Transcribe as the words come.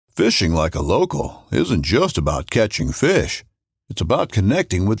Fishing like a local isn't just about catching fish. It's about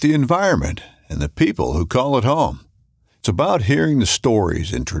connecting with the environment and the people who call it home. It's about hearing the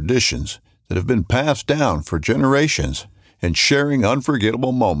stories and traditions that have been passed down for generations and sharing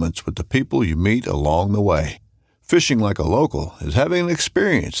unforgettable moments with the people you meet along the way. Fishing like a local is having an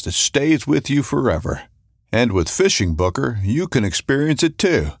experience that stays with you forever. And with Fishing Booker, you can experience it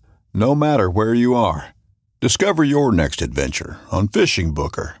too, no matter where you are. Discover your next adventure on Fishing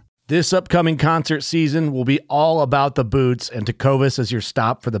Booker. This upcoming concert season will be all about the boots, and Tecovas is your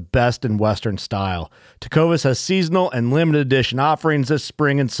stop for the best in Western style. Tecovas has seasonal and limited edition offerings this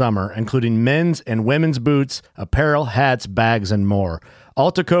spring and summer, including men's and women's boots, apparel, hats, bags, and more.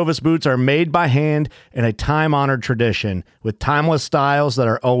 All Tecovas boots are made by hand in a time-honored tradition with timeless styles that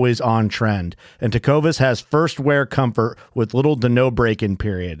are always on trend. And Tecovas has first wear comfort with little to no break-in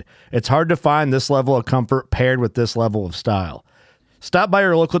period. It's hard to find this level of comfort paired with this level of style. Stop by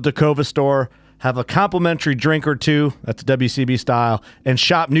your local Tecovas store, have a complimentary drink or two, that's WCB style, and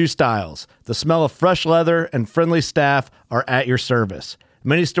shop new styles. The smell of fresh leather and friendly staff are at your service.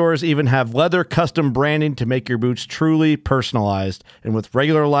 Many stores even have leather custom branding to make your boots truly personalized. And with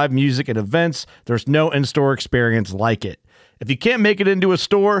regular live music and events, there's no in-store experience like it. If you can't make it into a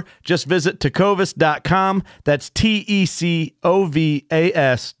store, just visit tecovas.com. That's TECOVAS.com.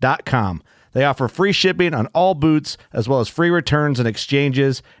 They offer free shipping on all boots, as well as free returns and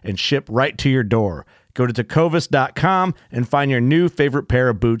exchanges, and ship right to your door. Go to tecovas.com and find your new favorite pair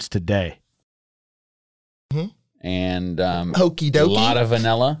of boots today. And Hokey dokey. a lot of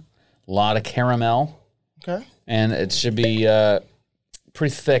vanilla, a lot of caramel. Okay. And it should be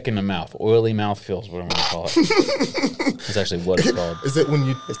pretty thick in the mouth. Oily mouthfeel is what I'm going to call it. That's actually what it's called. Is it when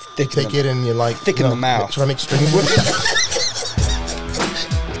you take it and you like thick in the mouth? Try to make strings with it?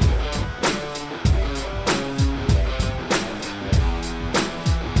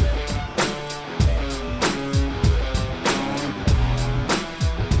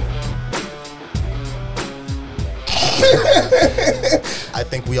 I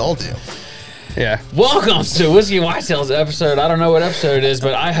think we all do. Yeah. Welcome to Whiskey and Whitetails episode. I don't know what episode it is,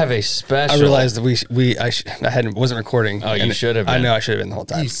 but I have a special. I realized that I wasn't recording. Oh, you should have been. I know I should have been the whole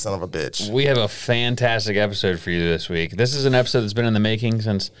time. You son of a bitch. We have a fantastic episode for you this week. This is an episode that's been in the making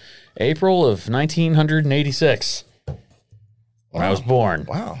since April of 1986, when I was born.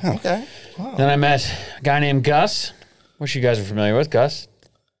 Wow. Okay. Wow. Then I met a guy named Gus, which you guys are familiar with. Gus,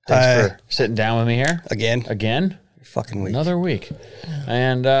 thanks for sitting down with me here. Again? Fucking week. Another week.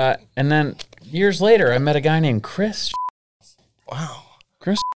 And then years later, I met a guy named Chris. Wow.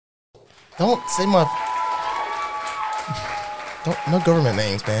 Chris. Don't say my... No government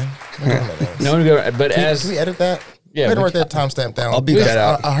names, man. No government names. No one go, but Can we edit that? Yeah, go ahead and write that timestamp down. I'll beat that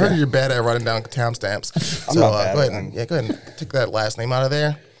out. I heard you're bad at writing down timestamps. So not bad go ahead and take that last name out of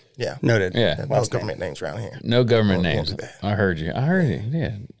there. Yeah. Noted. Yeah. No government names around here. No government Won't names. be bad. I heard you.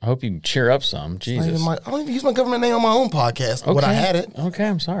 Yeah. I hope you cheer up some. Jesus. I don't even use my government name on my own podcast when I had it. Okay,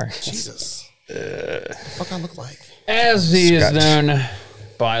 I'm sorry. Jesus. What the fuck I look like? As he is known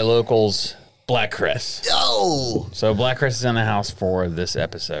by locals, Black Chris. Yo! So Black Chris is in the house for this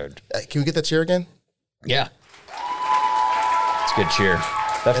episode. Can we get that chair again? Yeah. It's a good cheer.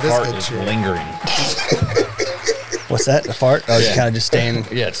 That It is fart good is cheer. lingering. What's that? A fart? Oh, Yeah. it's kind of just staying.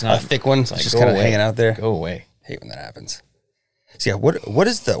 Yeah, it's not a thick one. It's like, just go kind of away. hanging out there. Go away. Hate when that happens. So yeah, what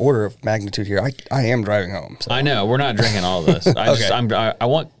is the order of magnitude here? I am driving home. So. I know we're not drinking all of this. I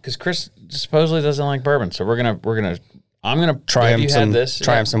want because Chris supposedly doesn't like bourbon, so I'm gonna Try have him you some. had this.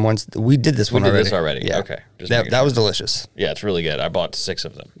 Try him some once. We did this one did already. this already. Yeah. Okay. Just That making that sure. was delicious. Yeah, it's really good. I bought 6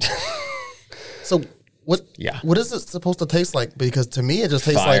 of them. So what? Yeah. What is it supposed to taste like? Because to me, it just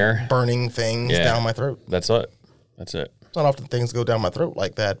tastes Fire. like burning things Yeah. down my throat. That's it. That's it. It's not often things go down my throat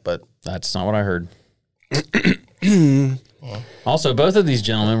like that, but That's not what I heard. Also, both of these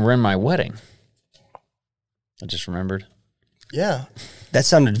gentlemen were in my wedding. I just remembered. yeah. That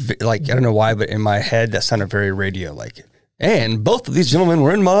sounded like, I don't know why, but in my head, that sounded very radio-like. And both of these gentlemen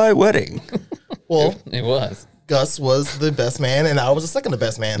were in my wedding. Well, It was. Gus was the best man, and I was the second to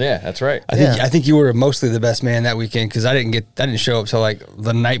best man. Yeah, that's right. I think you were mostly the best man that weekend because I didn't show up till like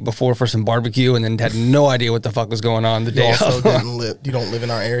the night before for some barbecue and then had no idea what the fuck was going on the You day also of. you don't live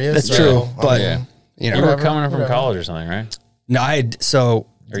in our area. That's so, true, I but mean, you know, You were whatever, coming from whatever. college or something, right? no, so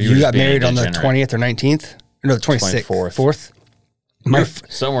Or you were you just got being a married on the degenerate. 20th or 19th? No, the 26th. 24th.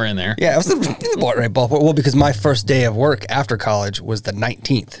 4th? Somewhere in there. Yeah, it was the right ballpark. Well, because my first day of work after college was the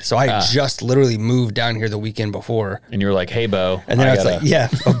 19th. So I just literally moved down here the weekend before. And you were like, "Hey, Bo," And then I was like, yeah.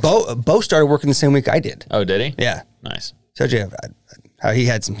 But Bo started working the same week I did. "Oh, did he?" Yeah. Nice. Told you how he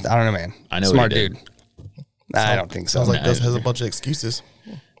had some, I don't know, man. I know Smart what he did. dude. I don't think so. Sounds like Gus has a bunch of excuses.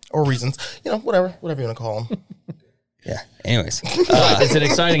 or reasons. You know, whatever you want to call them. Yeah. Anyways, It's an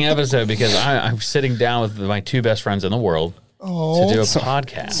exciting episode because I'm sitting down with my two best friends in the world to do a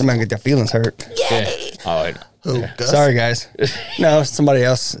podcast. somebody get their feelings hurt. Yeah. Oh, Who? Gus? Sorry, guys. No, somebody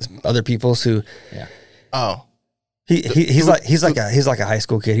else, other people's who. yeah. Oh, He's like a high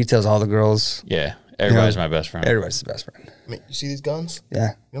school kid. He tells all the girls. Yeah. Everybody's my best friend. Everybody's his best friend. I mean, you see these guns? Yeah. You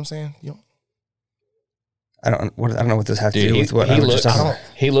know what I'm saying? I don't know what this has to Dude, do with what he I was looks, just talking about.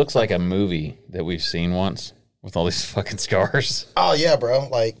 he looks like a movie that we've seen once with all these fucking scars. Oh yeah, bro.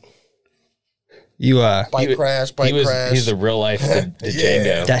 Like You bike crash. He's the real life the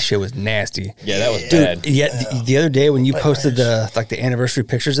Django. that shit was nasty. Yeah, that was Dude, bad. yeah, the other day when you posted the anniversary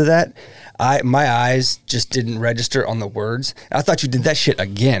pictures of that, my eyes just didn't register on the words. I thought you did that shit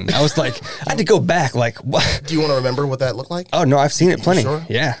again. I was like, I had to go back. Like, what? Do you want to remember what that looked like? Oh no, I've seen it plenty. sure?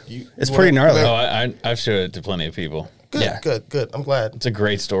 Yeah, You it's wanna- pretty gnarly. Oh, I've showed it to plenty of people. Good, yeah. good. I'm glad. It's a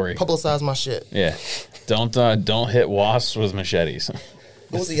great story. Publicize my shit. Yeah. Don't hit wasps with machetes.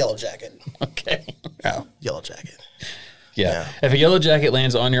 What was the yellow jacket? Okay. Oh. Yellow jacket. Yeah. If a yellow jacket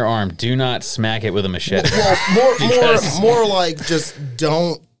lands on your arm, do not smack it with a machete. Well, more like just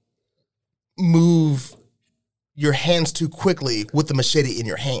don't move your hands too quickly with the machete in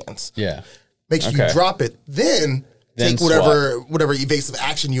your hands. Yeah. Make sure Okay. you drop it, then take whatever evasive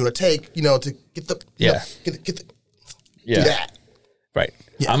action you want to take, you know, to get the get the Yeah. do that. Right.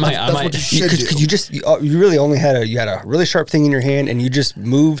 Yeah, I might- that's what you should do. Could you just you really only had a really sharp thing in your hand and you just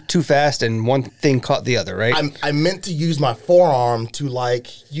moved too fast and one thing caught the other, right? I meant to use my forearm to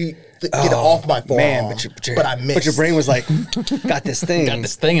get it off my forearm, Man, but I missed. But your brain was like, got this thing. Got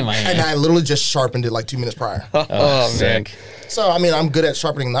this thing in my hand. and I literally just sharpened it like 2 minutes prior. Oh, man. Sick. So I mean, I'm good at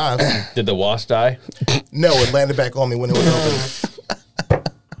sharpening knives. Did the wasp die? No, it landed back on me when it was open.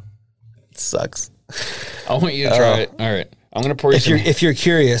 Sucks. I want you to try it. All right. I'm going to pour you some. If you're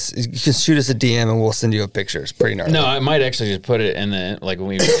curious, you can shoot us a DM and we'll send you a picture. It's pretty gnarly. No, I might actually just put it in the, like when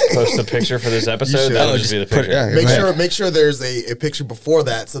we post the picture for this episode, should. that'll Oh, just be the put it- picture. yeah. Make sure there's a picture before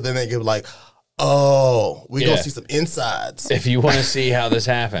that, so then they can be like, oh, we Yeah. gonna see some insides. If you want to see how this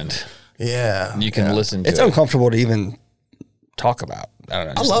happened, Yeah, you can listen to It's it. uncomfortable to even talk about. I don't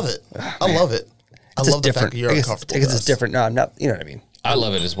know. I just- love it. I love it. I It's just love the fact different. that you're uncomfortable. Because with it's us. different. No, I'm not. You know what I mean. I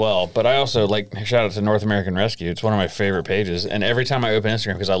love it as well, but I also shout out to North American Rescue. It's one of my favorite pages, and every time I open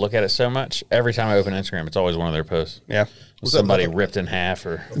Instagram, because I look at it so much, every time I open Instagram, it's always one of their posts. Yeah. Somebody ripped in half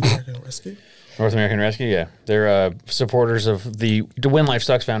or American Rescue. North American Rescue. Yeah, they're supporters of the When Life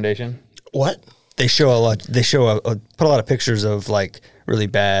Sucks Foundation. What? They show a lot. They show put a lot of pictures of like really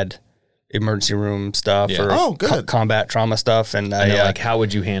bad emergency room stuff Yeah. or Oh, good. combat trauma stuff. And And they're like, how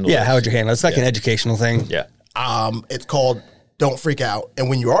would you handle? yeah, this? how would you handle it? It's like an educational thing. Yeah. It's called Don't Freak Out. And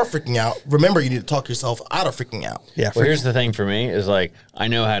when you are freaking out, remember you need to talk yourself out of freaking out. Yeah. Well, here's the thing for me is like I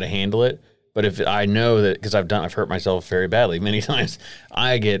know how to handle it, but if I know that because I've hurt myself very badly many times,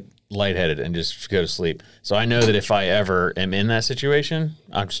 I get lightheaded and just go to sleep. So I know that if I ever am in that situation,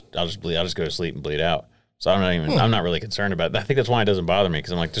 I'll just bleed. I'll just go to sleep and bleed out. So I'm not really concerned about that. I think that's why it doesn't bother me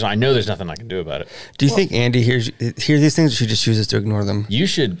because I'm like, I know there's nothing I can do about it. Do you think Andy hears these things, or she just chooses to ignore them? You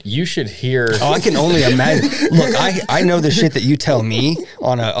should hear. Oh, I can only imagine. Look, I know the shit that you tell me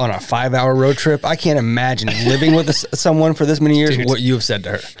on a 5-hour road trip. I can't imagine living with someone for this many years. Dude. What you have said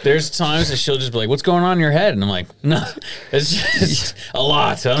to her. There's times that she'll just be like, "What's going on in your head?" And I'm like, "No, it's just a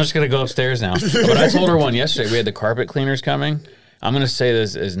lot. So I'm just gonna go upstairs now." But I told her one yesterday. We had the carpet cleaners coming. I'm gonna say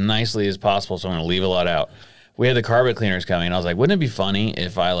this as nicely as possible, so I'm gonna leave a lot out. We had the carpet cleaners coming, and I was like, "Wouldn't it be funny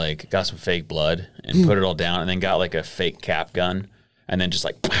if I got some fake blood and put it all down, and then got a fake cap gun, and then just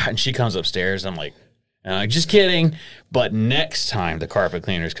and she comes upstairs, and I'm like, just kidding. But next time the carpet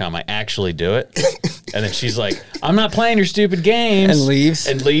cleaners come, I actually do it. And then she's like, I'm not playing your stupid games.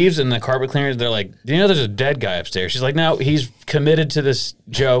 And leaves. And the carpet cleaners, they're like, do you know there's a dead guy upstairs? She's like, no, he's committed to this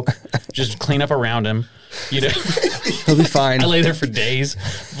joke. Just clean up around him. You know, He'll be fine. I lay there for days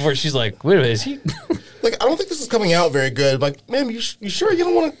before she's like, wait a minute, is he? I don't think this is coming out very good. Like, ma'am, you sure you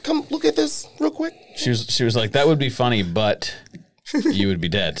don't want to come look at this real quick? She was like, that would be funny, but you would be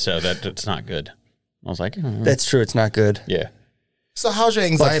dead. So that's not good. I was like, That's true. It's not good. yeah. So how's your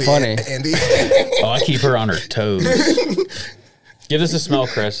anxiety, funny. Andy? Oh, I keep her on her toes. Give this a smell,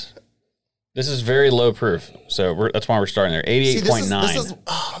 Chris. This is very low proof, so that's why we're starting there. 88.9. This is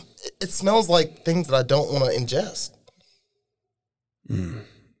it smells like things that I don't want to ingest.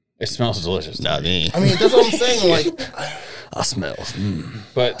 It smells delicious. Not me. I mean, that's what I'm saying. Like, I smell.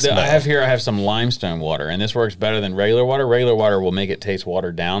 But I have some limestone water, and this works better than regular water. Regular water will make it taste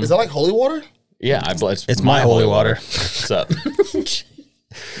watered down. is that like holy water? Yeah, It's my holy water. What's up? I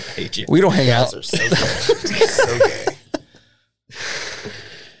hate you. We don't hang out. Those are so gay. So gay.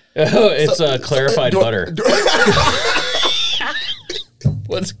 Oh, it's clarified butter.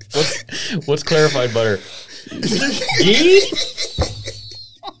 What's clarified butter? Ghee?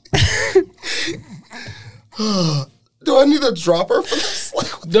 Do I need a dropper for this?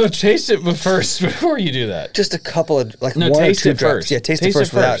 Like, No, taste it first before you do that. Just a couple of like No, one or taste two it drops. first. Yeah, taste it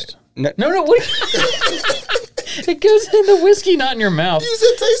first without it. No, what? It goes in the whiskey, not in your mouth. you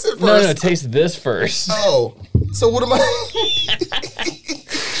said taste it first. No, taste this first. Oh, so what am I?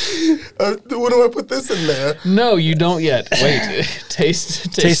 What do I put this in there? No, you don't yet. Wait,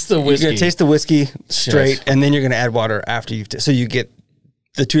 taste the whiskey. You're gonna taste the whiskey straight, and then you're gonna add water after you've. So you get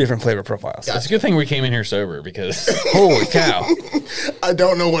the two different flavor profiles. It's a good thing we came in here sober because Holy cow! I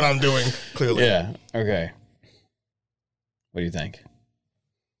don't know what I'm doing. Clearly, yeah. Okay. What do you think?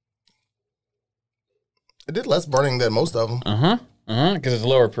 it did less burning than most of them. Because it's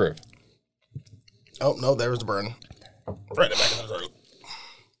lower proof. Oh no, there's the burn. Right back in the throat.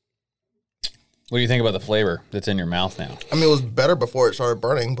 What do you think about the flavor that's in your mouth now? I mean, it was better before it started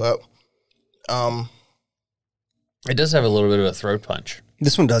burning, but It does have a little bit of a throat punch.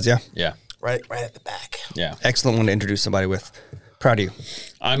 This one does, yeah. Yeah. right at the back. Yeah. Excellent one to introduce somebody with. Proud of you.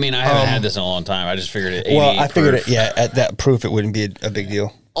 I mean, I haven't had this in a long time. I just figured it. Well, I figured proof. it. Yeah, at that proof, it wouldn't be a big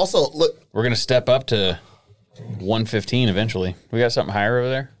deal. Also, look, We're gonna step up to 115 eventually. We got something higher over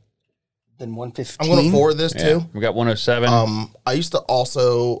there. Then 115. I'm going to forward this Yeah. too. We got 107. I used to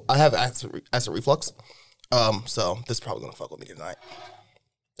also, I have acid reflux. So this is probably going to fuck with me tonight.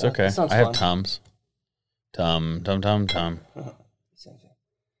 It's okay. that sounds I have fun. Tums. Tum. Same thing.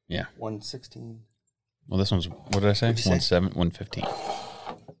 Yeah. 116. Well, this one's, what did I say? What'd you say? 115.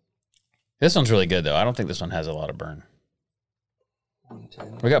 This one's really good, though. I don't think this one has a lot of burn.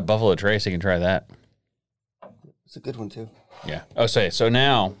 110. We got Buffalo Trace. You can try that. It's a good one too. Yeah. Oh, so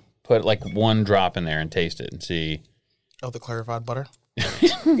now put like one drop in there and taste it and see. Oh, the clarified butter.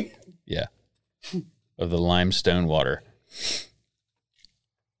 Yeah. Of the limestone water.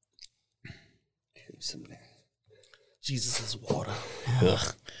 Some there. Jesus' water.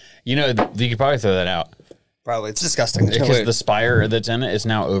 Ugh. You know, you could probably throw that out Probably. It's disgusting. There's no because way- the spire that's in it is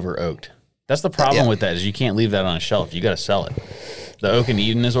now over oaked. That's the problem Yeah. with that is you can't leave that on a shelf. You got to sell it. The Oak and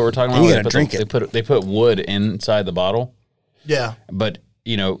Eden is what we're talking about. And you where gotta they put drink it. They put wood inside the bottle, Yeah. but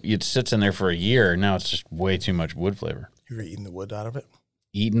you know it sits in there for a year. Now it's just way too much wood flavor. You were eating the wood out of it?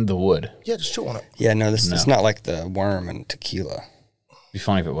 Eating the wood. Yeah, just chew on it. Yeah, no, this it's not like the worm and tequila. Be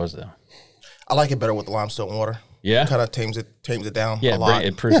funny if it was though. I like it better with the limestone water. Yeah. Kind of tames it down Yeah, a lot.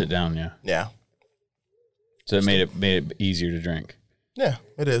 it proves it down. Yeah. Yeah. So it made it easier to drink. Yeah,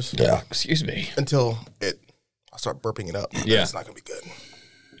 it is. Yeah. Excuse me. Until I start burping it up. Yeah. It's not going to be good.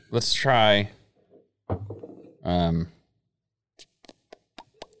 Let's try.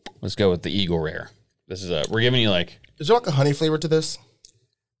 Let's go with the Eagle Rare. This is we're giving you like, Is there like a honey flavor to this?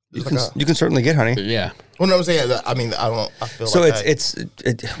 You There's can, you can certainly get honey. yeah. Well, no, I'm saying, I mean, I feel So like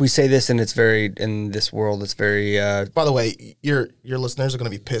we say this and it's very, in this world, it's very, By the way, your listeners are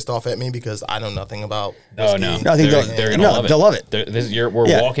going to be pissed off at me because I know nothing about Oh whiskey. no, No, I think they're gonna no, love it. they'll love it. We're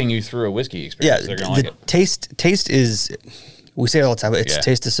Yeah. walking you through a whiskey yeah, experience. They're gonna like the it. taste is, we say it all the time, but it's Yeah.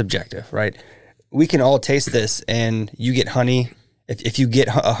 taste is subjective, right? We can all taste this and you get honey. If you get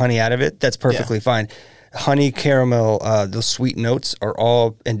a honey out of it, that's perfectly fine. Honey, caramel, those sweet notes are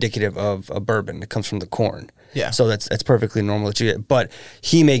all indicative of a bourbon that comes from the corn. Yeah. So that's perfectly normal that you get. But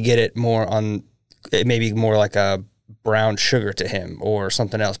he may get it more on, it may be more like a brown sugar to him or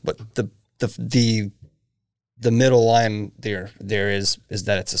something else. But the middle line there is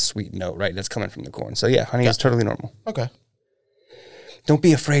that it's a sweet note, right? That's coming from the corn. So yeah, honey is totally normal. Okay. Don't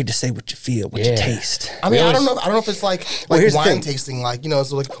be afraid to say what you feel, what you taste. I mean, I don't know if it's like here's the wine thing. tasting, like, you know,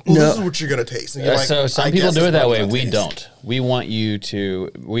 it's like, well, No. this is what you're going to taste. And you're like, So some I people guess do it's it that what way. I'm gonna We taste. don't. We want you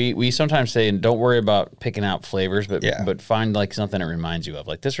to. We sometimes say, don't worry about picking out flavors, but Yeah. but find like something it reminds you of.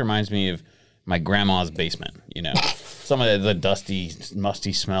 Like this reminds me of my grandma's basement. You know, some of the dusty,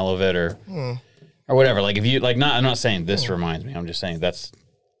 musty smell of it, or whatever. Like if you like, I'm not saying this reminds me. I'm just saying that's.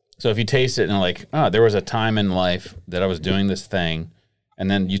 So if you taste it and like, oh, there was a time in life that I was doing this thing. And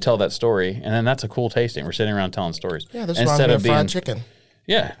then you tell that story, and then that's a cool tasting. We're sitting around telling stories. Yeah, this reminds me of fried chicken.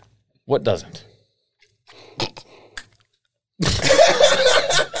 Yeah, what doesn't?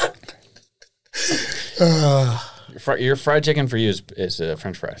 Your fried chicken for you is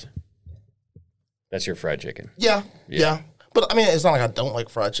French fries. That's your fried chicken. Yeah. But I mean, it's not like I don't like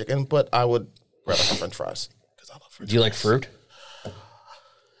fried chicken, but I would rather have French fries because I love French. Do you like fruit?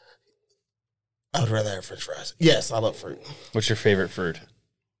 I would rather have French fries. Yes, I love fruit. What's your favorite fruit?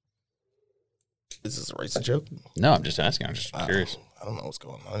 Is this a racist joke? No, I'm just asking. I'm just curious. I don't know what's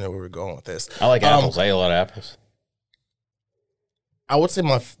going on. I know where we're going with this. I like apples. I eat a lot of apples. I would say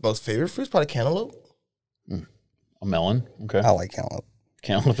my most favorite fruit is probably cantaloupe. A melon. Okay. I like cantaloupe.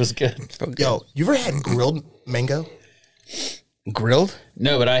 Cantaloupe is good. Yo, you ever had grilled mango? Grilled?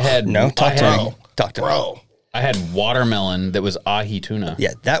 No, but I had No, talk to I me. Talk to me. Bro, I had watermelon that was ahi tuna.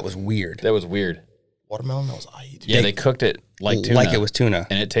 Yeah, that was weird. That was weird. watermelon, that was I eat. Yeah, they cooked it like tuna. Like it was tuna.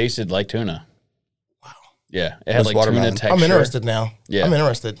 And it tasted like tuna. Wow. Yeah, it had was like watermelon. tuna texture. I'm interested now. Yeah. I'm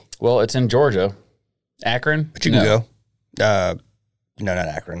interested. Well, it's in Georgia. Akron? But you can go. No, not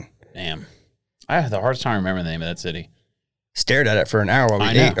Akron. Damn. I have the hardest time remembering the name of that city. Stared at it for an hour while we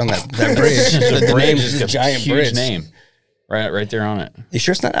I know. ate on that bridge. the name name's is a giant huge bridge. name. Right there on it. You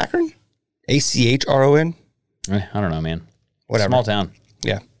sure it's not Akron? ACHRON? I don't know, man. Whatever. Small town.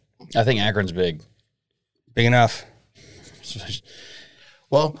 Yeah. I think Akron's big. Big enough.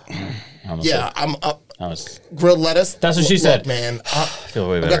 Well, yeah, I'm up. I was Grilled lettuce. That's what she Look, said. man. I feel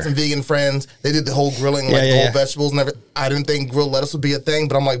way I got better. some vegan friends. They did the whole grilling, like yeah, whole yeah. vegetables and everything. I didn't think grilled lettuce would be a thing,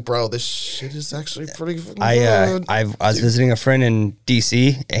 but I'm like, bro, this shit is actually pretty fucking good. I was visiting a friend in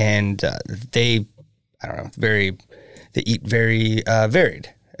DC, and they, I don't know, they eat very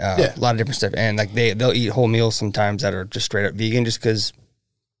varied, Yeah. a lot of different stuff, and like they'll eat whole meals sometimes that are just straight up vegan, just because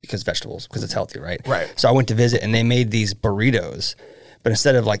vegetables, because it's healthy, right? Right. So I went to visit, and they made these burritos, but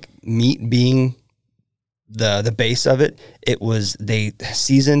instead of like meat being the base of it, it was they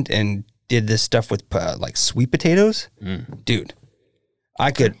seasoned and did this stuff with like sweet potatoes. Dude,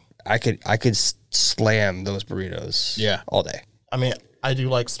 I could slam those burritos. Yeah. all day. I mean, I do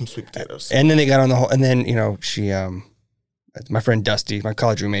like some sweet potatoes. And then they got on the whole, and then she my friend Dusty, my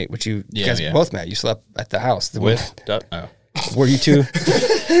college roommate, which you guys both met. You slept at the house Were you two?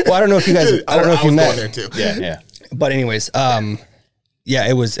 Well, I don't know if you guys. I don't know if you was met. going there too. Yeah. But anyways, yeah,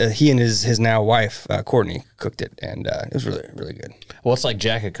 it was he and his now wife Courtney cooked it, and it was really, really good. Well, it's like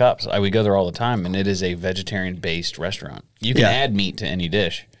Jack of Cups. We go there all the time, and it is a vegetarian-based restaurant. You can add meat to any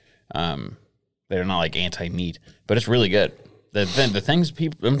dish. They're not like anti-meat, but it's really good. The things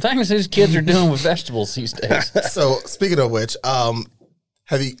these kids are doing with vegetables these days. So speaking of which,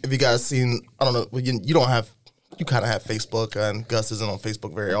 have you guys seen? I don't know. You don't have. You kind of have Facebook, and Gus isn't on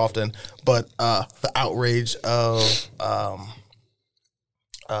Facebook very often. But the outrage of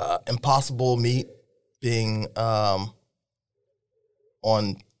Impossible Meat being on.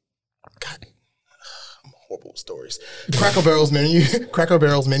 God, I'm horrible with stories. Cracker Barrel's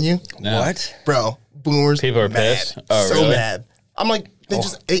menu. No. What? Bro, boomers. People are mad. pissed? Oh, so really? mad. I'm like,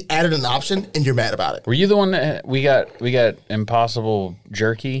 they added an option, and you're mad about it. Were you the one that we got Impossible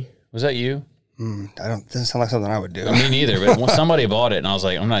Jerky? Was that you? Doesn't sound like something I would do. Me neither. But when somebody bought it, and I was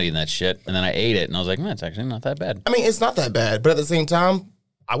like, I'm not eating that shit. And then I ate it, and I was like, it's actually not that bad. I mean, it's not that bad, but at the same time,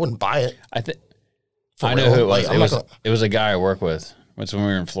 I wouldn't buy it. I know real. who it was. Like, It was a guy I work with. It's when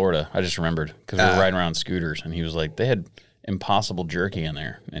we were in Florida. I just remembered because we were riding around scooters, and he was like, they had Impossible Jerky in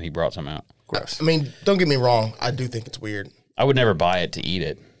there, and he brought some out. Gross. I mean, don't get me wrong. I do think it's weird. I would never buy it to eat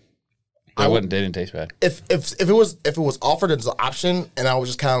it. They didn't taste bad. If it was offered as an option, and I was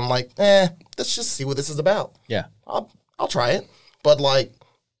just kind of like, let's just see what this is about. Yeah. I'll try it. But like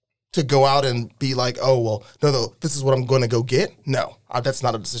to go out and be like, oh well, no, this is what I'm going to go get. No, that's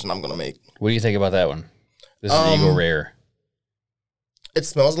not a decision I'm going to make. What do you think about that one? This is Eagle Rare. It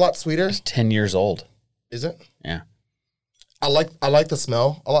smells a lot sweeter. It's 10 years old. Is it? Yeah. I like the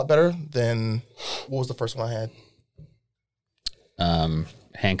smell a lot better than what was the first one I had.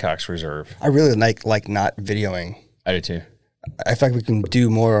 Hancock's Reserve. I really like not videoing. I do too. I feel like we can do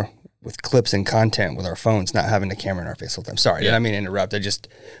more with clips and content with our phones, not having a camera in our face all the time. Sorry, I mean to interrupt.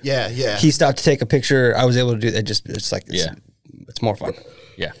 Yeah. He stopped to take a picture. I was able to do that. It's more fun.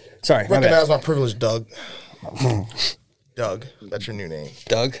 Yeah. Sorry, my bad. Recognize my privilege, Doug. Doug, that's your new name.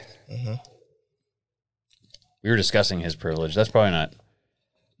 Doug. We were discussing his privilege. That's probably not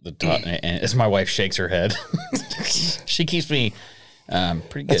the top. And as my wife shakes her head, she keeps me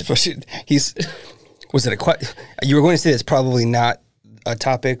pretty good. Was it a question? You were going to say it's probably not a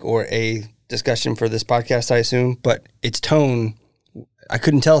topic or a discussion for this podcast, I assume, but its tone, I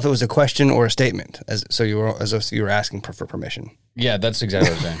couldn't tell if it was a question or a statement, as if you were asking for permission. Yeah, that's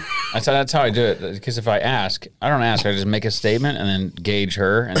exactly what I'm saying. That's how I do it. Because if I ask, I don't ask. I just make a statement and then gauge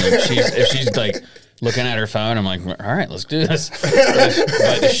her. And then if she's like looking at her phone, I'm like, all right, let's do this.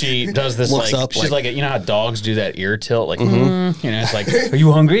 But if she does this, Looks like, up, she's like, you know how dogs do that ear tilt? Like, it's like, are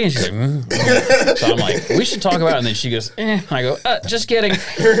you hungry? And she's like, So I'm like, we should talk about it. And then she goes, And I go, just kidding.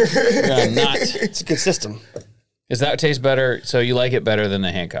 It's a good system. Does that taste better? So you like it better than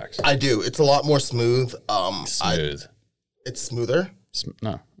the Hancock's? I do. It's a lot more smooth. Smooth. It's smoother.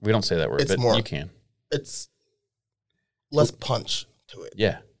 No, we don't say that word, It's but more- you can. It's less punch to it.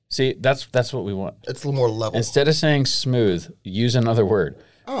 Yeah. See, that's what we want. It's a little more level. Instead of saying smooth, use another word.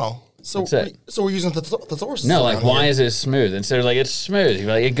 Oh, so That's it. we're using the thesaurus. No, like around why here. is it smooth? Instead of like it's smooth, you're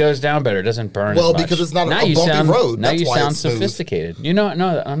like it goes down better, it doesn't burn. Well, as much. because it's not a now you bumpy sound, road, Now that's you why sound it's smooth. sophisticated. You know,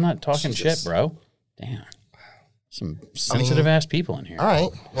 no, I'm not talking Jesus. shit, bro. Damn, some sensitive ass people in here. All right.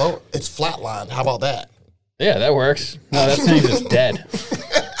 Well, it's flatlined. How about that? Yeah, that works. No, that thing's just dead.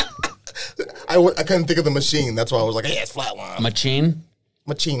 I couldn't think of the machine. That's why I was like, yeah, it's flatlined. Machine.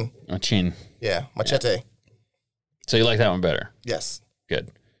 Machine. Yeah, machete. So you like that one better? Yes. Good.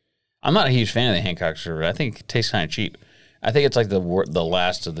 I'm not a huge fan of the Hancock server. I think it tastes kind of cheap. I think it's like the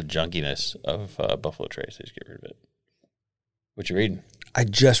last of the junkiness of Buffalo Trace. They just get rid of it. What you reading? I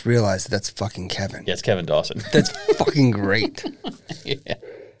just realized that's fucking Kevin. Yeah, it's Kevin Dawson. That's fucking great. Yeah.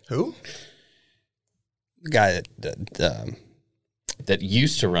 Who? The guy That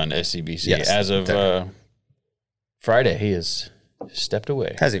used to run SCBC. Yes, As of there. Friday, he has stepped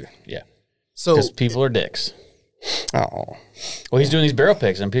away. has he? Yeah. So Because people are dicks. Oh, Well, he's doing these barrel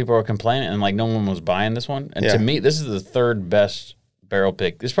picks, and people are complaining, and like no one was buying this one. And Yeah. to me, this is the third best barrel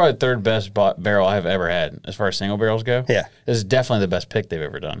pick. This is probably the third best barrel I've ever had as far as single barrels go. Yeah. This is definitely the best pick they've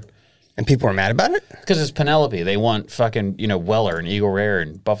ever done. and people are mad about it. Because it's Penelope. They want fucking, Weller and Eagle Rare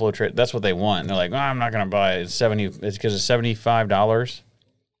and Buffalo Trace. That's what they want. And they're like, I'm not going to buy it. It's because it's $75.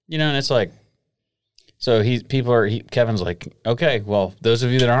 And it's like, so Kevin's like, okay, well, those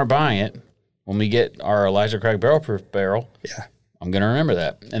of you that aren't buying it, when we get our Elijah Craig barrel proof barrel, Yeah. I'm going to remember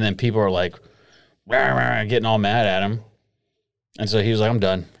that. And then people are like, rah, rah, getting all mad at him. And so he was like, I'm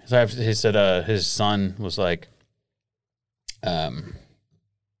done. So he said his son was like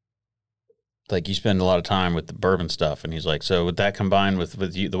you spend a lot of time with the bourbon stuff. And he's like, so with that combined with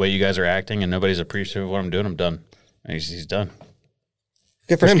you, the way you guys are acting and nobody's appreciative of what I'm doing, I'm done. And he's done.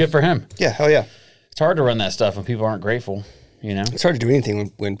 Good for It's him. good for him. Yeah, hell yeah. It's hard to run that stuff when people aren't grateful, It's hard to do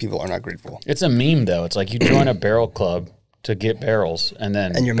anything when people are not grateful. It's a meme, though. It's like you join a barrel club to get barrels, and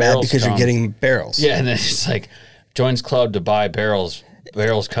then And you're mad barrels because you're come. getting barrels. Yeah, and then it's like joins club to buy barrels.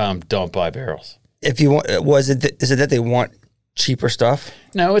 Barrels come, don't buy barrels. If you want, is it that they want cheaper stuff?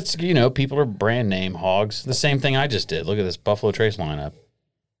 No, it's people are brand name hogs. The same thing I just did. Look at this Buffalo Trace lineup.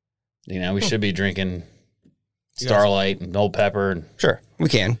 We should be drinking Starlight and Old Pepper. And, Sure, we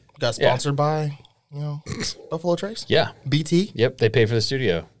can. got sponsored by, Buffalo Trace? yeah, BT? yep. They pay for the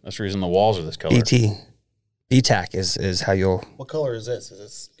studio. That's the reason the walls are this color. BTAC is how you'll. What color is this?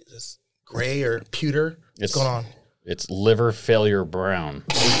 Is this gray or pewter? What's going on? It's liver failure brown.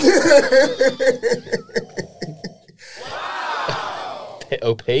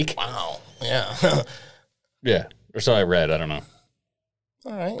 Opaque. Wow. Yeah. Yeah, or so I read. I don't know.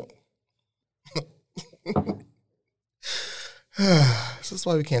 All right. This is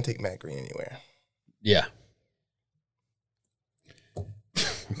why we can't take Matt Green anywhere. Yeah.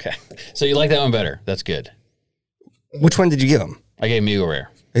 Okay. So you like that one better? That's good. Which one did you give him? I gave him Eagle Rare.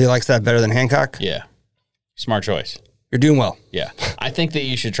 He likes that better than Hancock. Yeah. Smart choice. You're doing well. Yeah. I think that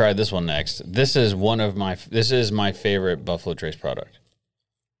you should try this one next. This is my favorite Buffalo Trace product.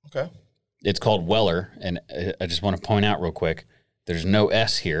 Okay. It's called Weller, and I just want to point out real quick, there's no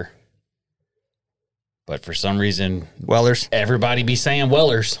S here. But for some reason, Wellers. everybody be saying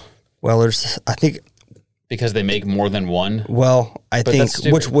Wellers I think. because they make more than one. Well, I But think that's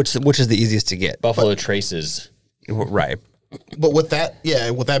stupid. which is the easiest to get. Buffalo Traces. Right. But with that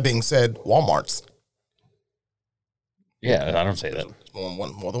being said, Walmart's. Yeah, I don't say that.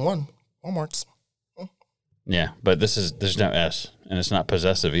 More than one. Walmart's. Yeah, but there's no S, and it's not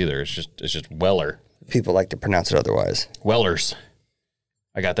possessive either. It's just Weller. People like to pronounce it otherwise. Wellers.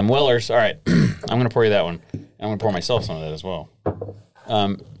 I got them Wellers. All right, I'm gonna pour you that one. I'm gonna pour myself some of that as well.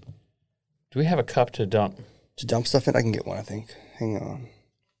 Do we have a cup to dump? To dump stuff in, I can get one. I think. Hang on.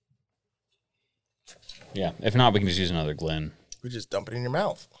 Yeah. If not, we can just use another Glen. We just dump it in your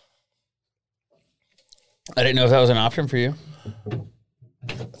mouth. I didn't know if that was an option for you.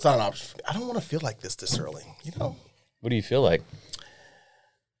 It's not an option. I don't want to feel like this early. What do you feel like?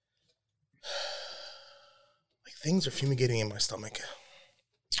 Like things are fumigating in my stomach.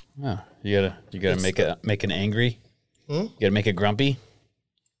 Oh, you gotta make it angry. You gotta make it grumpy.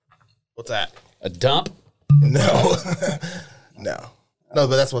 What's that? A dump. No. No,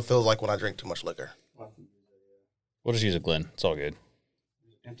 but that's what it feels like when I drink too much liquor. We'll just use a Glen. It's all good.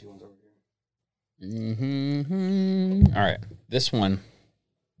 Empty ones over here. Mm-hmm. All right. This one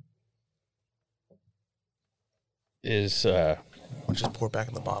is I'll just pour it back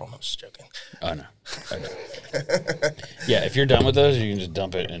in the bottle. I'm just joking. oh no. Okay. Yeah, if you're done with those, you can just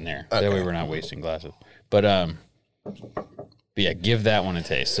dump it in there. That way we're not wasting glasses. But yeah, give that one a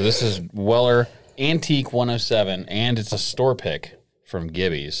taste. So this is Weller Antique 107, and it's a store pick from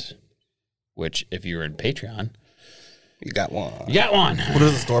Gibby's, which if you were in Patreon, You got one. you got one. What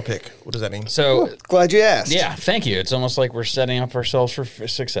is a store pick? What does that mean? So Glad you asked. yeah, thank you. It's almost like we're setting up ourselves for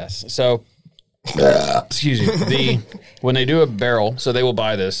success. So, excuse me. When they do a barrel, so they will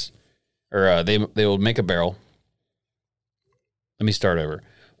buy this, or they will make a barrel. Let me start over.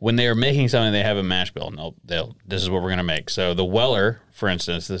 When they are making something, they have a mash bill, and they'll this is what we're gonna make. So the Weller, for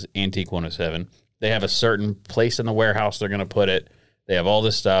instance, this Antique 107, they have a certain place in the warehouse they're gonna put it. They have all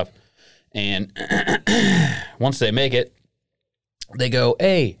this stuff, and once they make it, they go,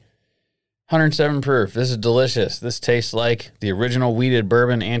 hey, 107 proof. This is delicious. This tastes like the original wheated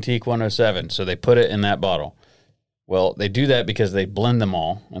bourbon Antique 107. So they put it in that bottle. Well, they do that because they blend them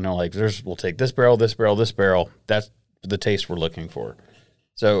all. And they're like, we'll take this barrel, this barrel, this barrel. That's the taste we're looking for.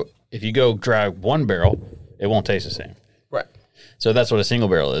 So if you go dry one barrel, it won't taste the same. Right. So that's what a single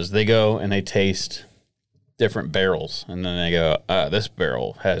barrel is. They go and they taste different barrels. And then they go, this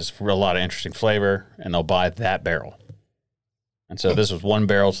barrel has a lot of interesting flavor. And they'll buy that barrel. And so this was one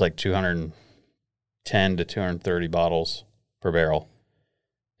barrel. It's like 210 to 230 bottles per barrel.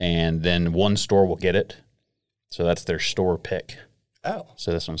 And then one store will get it. So that's their store pick. Oh.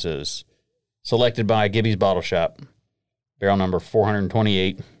 So this one says, selected by Gibby's Bottle Shop. Barrel number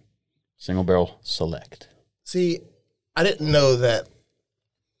 428. Single barrel select. See, I didn't know that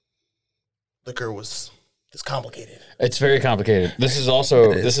liquor was this complicated. It's very complicated. This is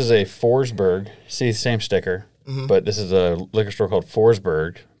also, this is a Forsberg. See, same sticker. But this is a liquor store called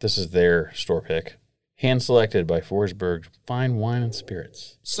Forsberg. This is their store pick. Hand selected by Forsberg Fine Wine and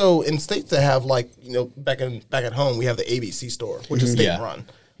Spirits. So in states that have back at home we have the ABC store, which is state run.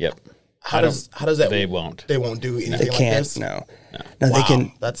 Yep. How does that? They won't. They won't do anything They like can't. this. No. Wow, They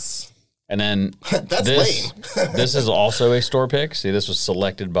can. That's And then That's this, lame. this is also a store pick. See, this was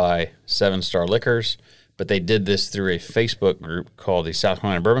selected by 7 Star Liquors, but they did this through a Facebook group called the South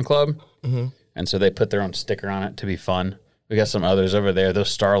Carolina Bourbon Club. Mm-hmm. And so they put their own sticker on it to be fun. We got some others over there. Those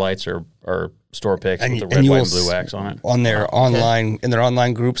Starlights are store picks with the red, you white, will and blue wax on it. On their in their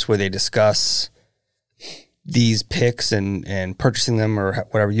online groups where they discuss these picks and purchasing them or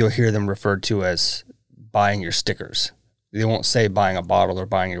whatever, you'll hear them referred to as buying your stickers. They won't say buying a bottle or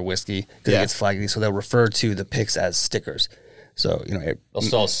buying your whiskey because it gets flagged. So they'll refer to the picks as stickers. So They'll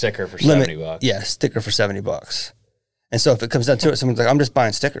sell a sticker for $70. Yeah, sticker for $70. And so if it comes down to it, someone's like, "I'm just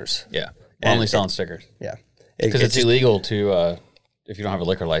buying stickers." Yeah, only selling stickers Yeah, because it's illegal to if you don't have a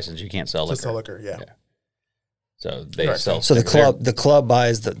liquor license, you can't sell liquor. just a liquor. Yeah. So they Right. sell. So stickers. the club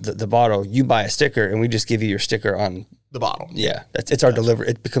buys the bottle. You buy a sticker, and we just give you your sticker on. The bottle. Yeah. It's our delivery.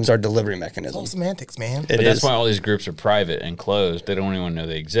 It becomes our delivery It's mechanism. all semantics, man. But that's why all these groups are private and closed. They don't even know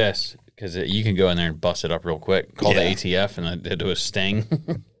they exist because you can go in there and bust it up real quick. Call the ATF and they do a sting.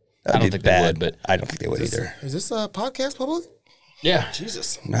 I don't think they would, but I don't think they would either. Is this a podcast public? yeah.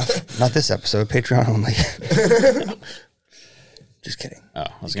 Jesus. Not this episode. Patreon only. Just kidding. Oh,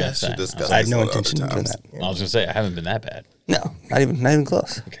 I was gonna say. should discuss I had this no other intention of doing times. that. I was gonna say I haven't been that bad. No, not even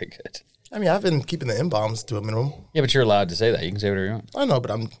close. Okay, good. I mean, I've been keeping the M-bombs to a minimum. Yeah, but you're allowed to say that. You can say whatever you want. I know,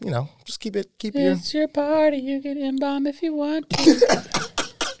 but I'm, just keep your. It's your party. You can M-bomb if you want.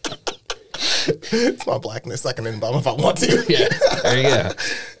 It's my blackness. I can M-bomb if I want to. Yeah, there you go.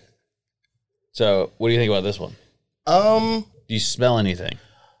 So, what do you think about this one? Um, Do you smell anything?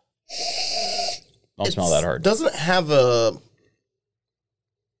 Don't smell that hard. Doesn't have the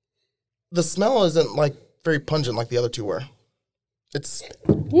smell isn't like very pungent like the other two were. It's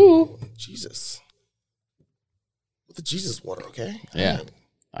Jesus. With the Jesus water, okay? Yeah,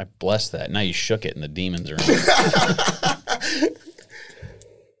 I bless that. Now you shook it, and the demons are in it.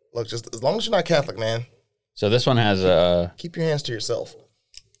 Look, just as long as you're not Catholic, man, So this one has a keep your hands to yourself.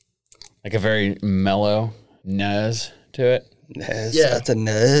 like a very mellow nuzz to it, Nez, Yeah. that's a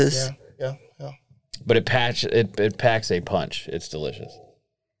nez. Yeah. but it packs a punch. It's delicious.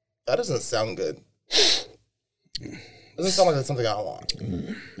 That doesn't sound good. Doesn't sound like that's something I want.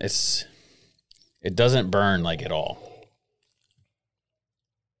 It doesn't burn like at all.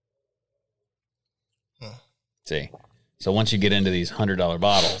 See, so once you get into these $100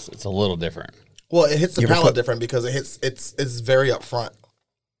 bottles, it's a little different. Well, it hits the You ever palate put- different because it's very upfront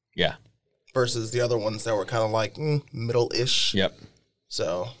Yeah. versus the other ones that were kind of like middle-ish. Yep.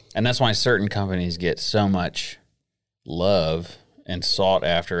 So And that's why certain companies get so much love and sought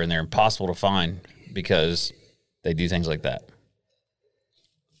after, and they're impossible to find because they do things like that.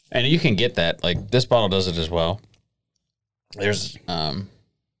 And you can get that. Like this bottle does it as well. There's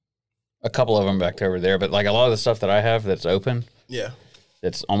a couple of them back over there, but like a lot of the stuff that I have that's open, yeah,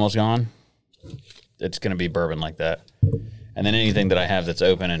 that's almost gone, it's going to be bourbon like that. And then anything that I have that's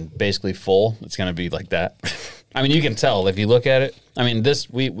open and basically full, it's going to be like that. I mean, you can tell if you look at it. I mean,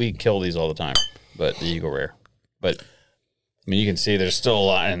 we kill these all the time, but the Eagle Rare. But I mean, you can see there's still a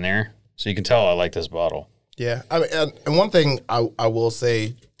lot in there, so you can tell I like this bottle. Yeah, I mean, and one thing I will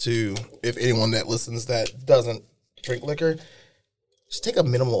say to if anyone that listens that doesn't drink liquor, just take a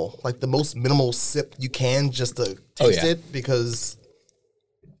minimal, like the most minimal sip you can, just to taste it, because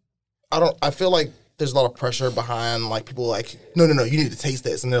I feel like there's a lot of pressure behind like people like no, you need to taste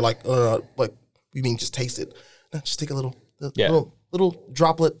this, and they're like you mean just taste it? No, just take a little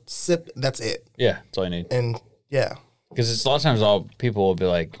droplet sip. That's it. Yeah, that's all I need. And yeah, because it's a lot of times all people will be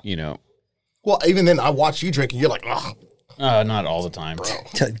like, well, even then I watch you drink and you're like, ugh. Not all the time.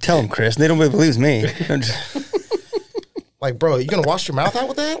 Tell them, Chris. They don't believe me. Like, bro, you gonna wash your mouth out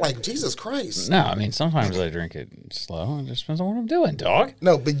with that? Like, Jesus Christ. No, I mean, sometimes I drink it slow. It just depends on what I'm doing, dog.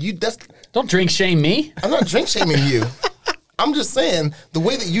 No, but don't drink shame me. I'm not drink shaming you. I'm just saying the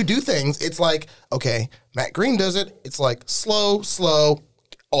way that you do things, it's like, okay, Matt Green does it. It's like slow,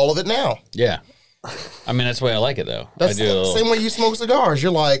 all of it now. Yeah. I mean, that's the way I like it, though. That's the same way you smoke cigars.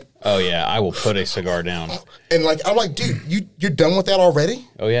 You're like, oh, yeah, I will put a cigar down. And like, I'm like, dude, you're done with that already?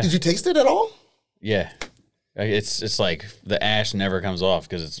 Oh, yeah. Did you taste it at all? Yeah. It's like the ash never comes off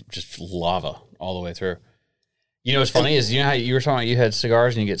because it's just lava all the way through. You know what's funny is, you know how you were talking about you had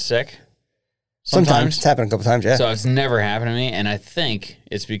cigars and you get sick? Sometimes. It's happened a couple times, yeah. So it's never happened to me, and I think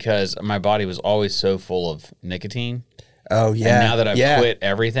it's because my body was always so full of nicotine. Oh, yeah. And now that I've quit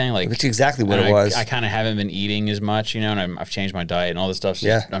everything, like that's exactly what it was. I kind of haven't been eating as much, and I've changed my diet and all this stuff.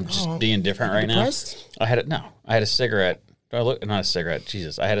 So I'm just being different right depressed? now. I had a cigarette. Not a cigarette.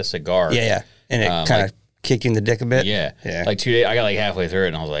 Jesus, I had a cigar. Yeah. And it kind of kicked you in the dick a bit. Yeah. Like 2 days, I got like halfway through it,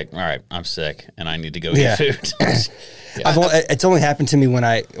 and I was like, all right, I'm sick, and I need to go get food. It's only happened to me when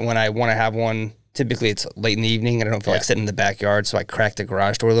I want to have one. Typically, it's late in the evening, and I don't feel like sitting in the backyard, so I crack the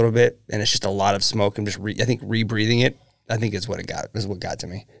garage door a little bit, and it's just a lot of smoke. I'm just, I think, rebreathing it. I think is what got to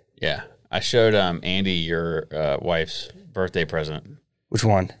me. Yeah, I showed Andy your wife's birthday present. Which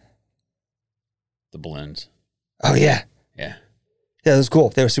one? The balloons. Oh yeah, yeah. That was cool.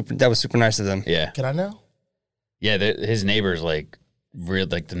 They were super. That was super nice of them. Yeah. Can I know? Yeah, his neighbors like really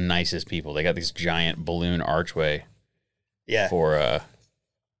like the nicest people. They got this giant balloon archway. Yeah. For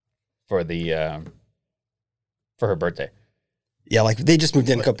her birthday. Yeah, like they just moved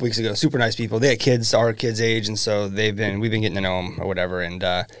in a couple weeks ago. Super nice people. They had kids, our kids' age, and so we've been getting to know them or whatever. And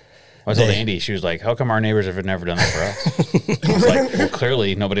I told Andy, she was like, "How come our neighbors have never done that for us?" I was like, "Well,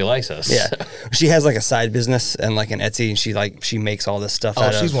 clearly nobody likes us." Yeah, she has like a side business and like an Etsy, and she makes all this stuff.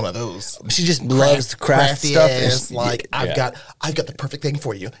 Oh, she's one of those. She just loves craft stuff. Like I've got the perfect thing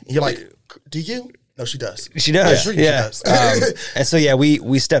for you. And you're like, do you? No, she does. She does. Sure, yeah. She does. And so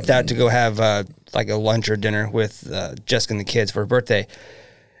we stepped out to go have like a lunch or dinner with Jessica and the kids for her birthday,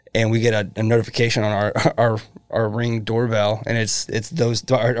 and we get a notification on our Ring doorbell, and it's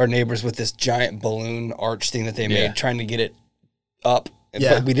our neighbors with this giant balloon arch thing that they made, trying to get it up.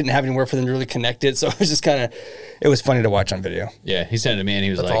 Yeah. But we didn't have anywhere for them to really connect it, so it was just it was funny to watch on video. Yeah, he sent it to me, and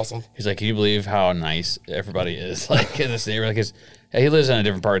he was like, awesome. He's like, "Can you believe how nice everybody is like in this neighborhood?" Like, he lives in a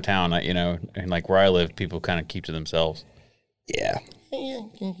different part of town, and like where I live, people kind of keep to themselves. Yeah. Yeah,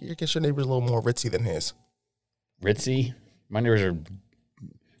 I guess your neighbor's a little more ritzy than his. Ritzy? My neighbors are.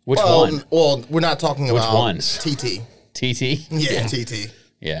 Which one? Well, we're not talking about which ones. TT. TT? Yeah, TT.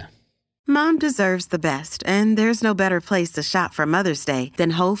 Yeah. Mom deserves the best, and there's no better place to shop for Mother's Day than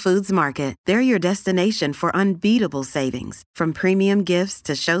Whole Foods Market. They're your destination for unbeatable savings, from premium gifts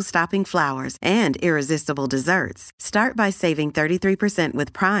to show-stopping flowers and irresistible desserts. Start by saving 33%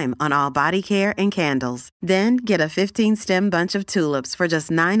 with Prime on all body care and candles. Then get a 15-stem bunch of tulips for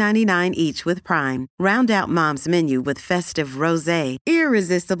just $9.99 each with Prime. Round out Mom's menu with festive rosé,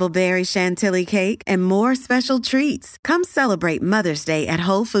 irresistible berry chantilly cake, and more special treats. Come celebrate Mother's Day at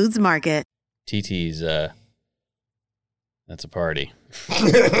Whole Foods Market. TT's, that's a party.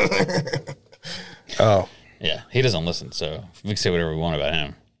 Oh. Yeah, he doesn't listen, so we can say whatever we want about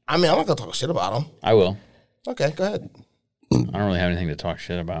him. I mean, I'm not going to talk shit about him. I will. Okay, go ahead. I don't really have anything to talk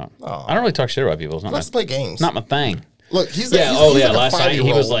shit about. Oh. I don't really talk shit about people. Let's play games. Not my thing. Look, he's last night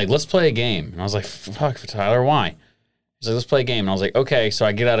he was like, let's play a game. And I was like, fuck, Tyler, why? He's like, let's play a game. And I was like, okay. So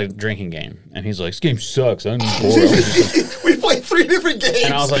I get out a drinking game. And he's like, this game sucks. I'm bored. We played 3 different games.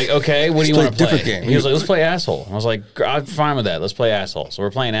 And I was like, okay, what do you want to play? Game. He was like, let's play Asshole. And I was like, I'm fine with that. Let's play Asshole. So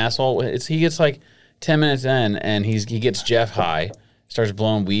we're playing Asshole. He gets like 10 minutes in, and he gets Jeff high, starts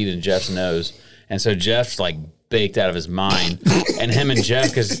blowing weed in Jeff's nose. And so Jeff's like baked out of his mind. And him and Jeff,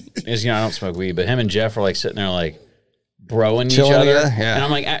 because I don't smoke weed, but him and Jeff are like sitting there like broing each other. Yeah. And I'm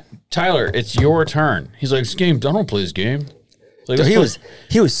like, Tyler, it's your turn. He's like, this game, I don't play this game. So Dude,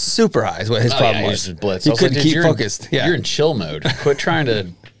 he was super high. Is what his problem was. He blitz. He I was couldn't like, keep dude, focused. Yeah, you're in chill mode. Quit trying to.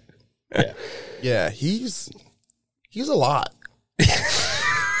 Yeah. Yeah, he's a lot.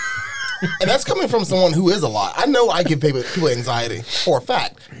 And that's coming from someone who is a lot. I know I give people anxiety for a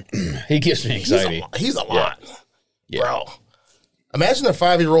fact. He gives me anxiety. He's a lot. Yeah. Bro. Imagine a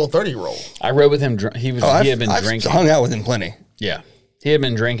 5-year-old, 30-year-old. I rode with him. He had been I've drinking. hung out with him plenty. Yeah, he had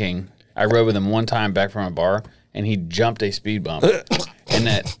been drinking. I rode with him one time back from a bar, and he jumped a speed bump in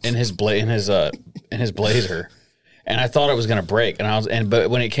his blazer, and I thought it was gonna break. But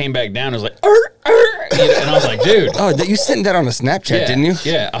when it came back down, it was like, and I was like, dude. Oh, you sent that on a Snapchat, didn't you?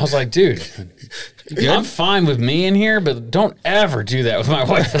 Yeah, I was like, dude. I'm fine with me in here, but don't ever do that with my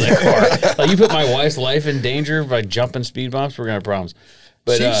wife in the car. Like, you put my wife's life in danger by jumping speed bumps, we're gonna have problems.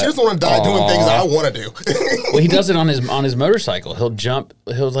 But She doesn't want to die doing things I want to do. well, he does it on his motorcycle. He'll jump.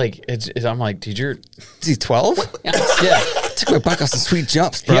 He'll like. I'm like, dude, you're. Is he 12? Yeah. Took my bike off some sweet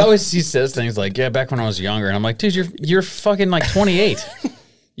jumps, bro. He says things like, yeah, back when I was younger, and I'm like, dude, you're fucking like 28.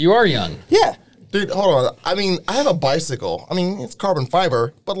 You are young. Yeah. Dude, hold on. I mean, I have a bicycle. I mean, it's carbon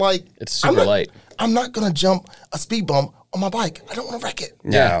fiber, but like... It's super light. I'm not going to jump a speed bump on my bike. I don't want to wreck it.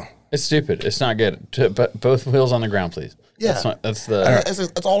 No. It's stupid. It's not good. But both wheels on the ground, please. Yeah. That's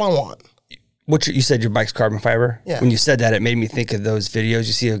That's all I want. You said your bike's carbon fiber? Yeah. When you said that, it made me think of those videos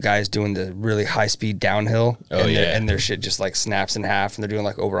you see of guys doing the really high speed downhill. And their shit just like snaps in half, and they're doing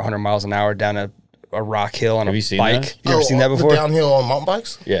like over 100 miles an hour down a rock hill on Have a you seen bike. those? You ever seen that before? The downhill on mountain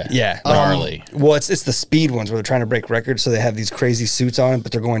bikes? Yeah. Yeah. The Harley. Well, it's the speed ones where they're trying to break records, so they have these crazy suits on,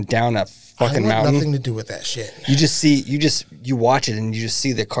 but they're going down a I fucking want mountain. nothing to do with that shit. You watch it and you just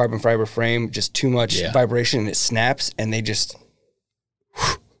see the carbon fiber frame, just too much vibration, and it snaps, and they just...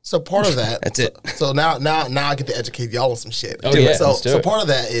 So part of that, That's it. So now I get to educate y'all on some shit. Oh, yeah, So let's do it. part of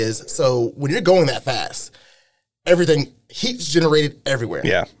that is, so when you're going that fast, heat's generated everywhere.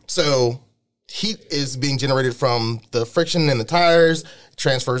 Yeah. So heat is being generated from the friction in the tires,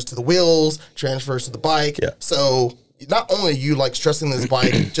 transfers to the wheels, transfers to the bike. Yeah. So not only are you like stressing this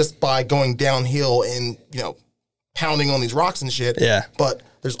bike just by going downhill and, pounding on these rocks and shit. Yeah. But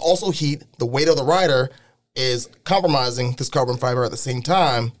there's also heat. The weight of the rider is compromising this carbon fiber at the same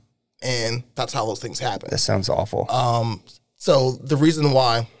time, and that's how those things happen. That sounds awful. So the reason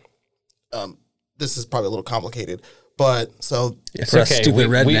why this is probably a little complicated, but so It's For us okay. stupid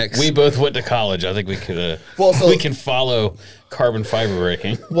we rednecks. we both went to college. I think we could. We can follow carbon fiber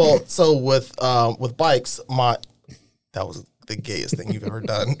breaking. so with bikes, that was the gayest thing you've ever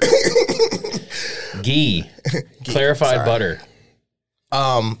done. Ghee. Clarified sorry. butter.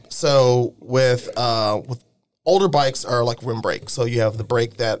 So with older bikes are like rim brakes. So you have the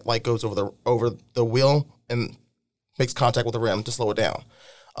brake that like goes over the wheel and makes contact with the rim to slow it down.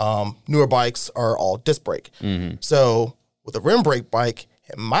 Newer bikes are all disc brake. Mm-hmm. So with a rim brake bike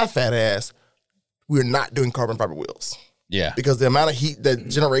and my fat ass, we're not doing carbon fiber wheels Yeah. because the amount of heat that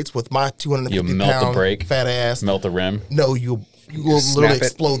generates with my 250 You melt the pound brake? fat ass. Melt the rim. No, you will snap literally it.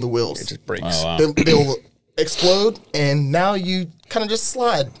 explode the wheels. It just breaks. Oh, wow. They'll explode, and now you kind of just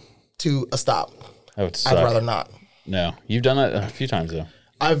slide to a stop. That would suck. I'd rather not. No. You've done that a few times, though.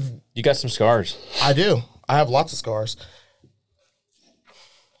 I You got some scars. do. I have lots of scars.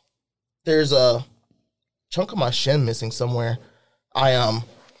 There's a chunk of my shin missing somewhere.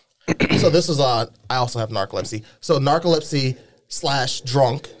 So this is I also have narcolepsy. So narcolepsy /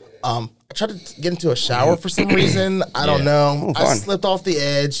 drunk. I tried to get into a shower for some reason. I don't know. I fun. slipped off the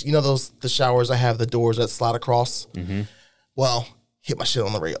edge. You know the showers I have the doors that slide across. Mm-hmm. Well, hit my shit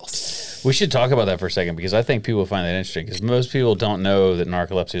on the rails. We should talk about that for a second because I think people find that interesting because most people don't know that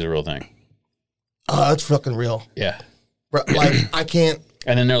narcolepsy is a real thing. It's fucking real. Yeah. Like I can't.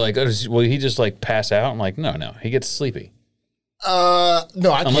 And then they're like, oh, will he just like pass out? I'm like, no, he gets sleepy. No, I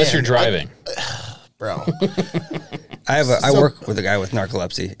can't. Unless you're driving. Bro. I work with a guy with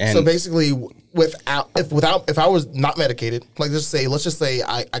narcolepsy, and So basically, if I was not medicated, let's just say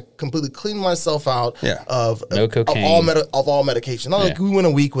I completely cleaned myself out Yeah. of No cocaine. of all medication. Not like Yeah. we went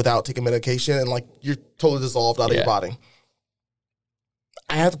a week without taking medication, and like you're totally dissolved out of your Yeah. body.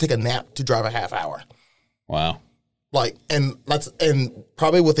 I have to take a nap to drive a half hour. Wow. Like, and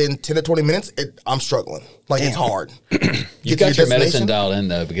probably within 10 to 20 minutes, I'm struggling. Like, it's hard. You got your medicine dialed in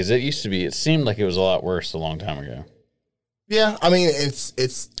though, because it seemed like it was a lot worse a long time ago. Yeah, I mean, it's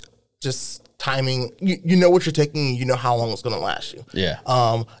just timing. You know what you're taking, you know how long it's going to last you. Yeah.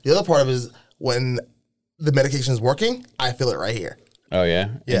 The other part of it is when the medication is working, I feel it right here. Oh yeah.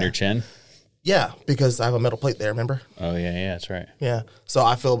 Yeah. In your chin. Yeah, because I have a metal plate there, remember? Oh yeah, that's right. Yeah. So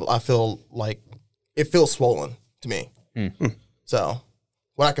I feel like it feels swollen to me. So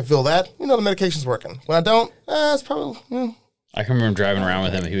when I can feel that, the medication's working. When I don't, it's probably I can remember driving around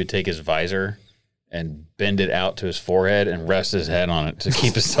with him. He would take his visor and bend it out to his forehead and rest his head on it to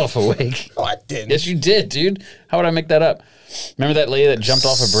keep himself awake. Oh, I didn't. Yes, you did, dude. How would I make that up? Remember that lady that jumped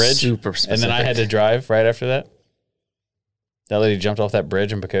off a bridge? Super specific. And then I had to drive right after that? That lady jumped off that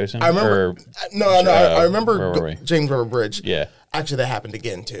bridge in Pocosin? I remember. I remember where were we? James River Bridge. Yeah. Actually, that happened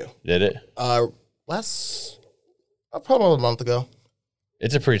again too. Did it? Probably a month ago.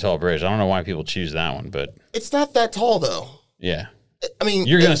 It's a pretty tall bridge. I don't know why people choose that one, but It's not that tall though. yeah. I mean,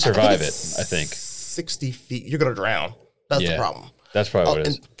 You're going to I think survive it's it, I think. 60 feet. You're going to drown. That's Yeah. the problem. That's probably Oh, what it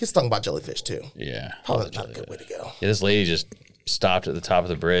is. and get stung by jellyfish too. Yeah. Probably not a good way to go. Yeah, this lady just stopped at the top of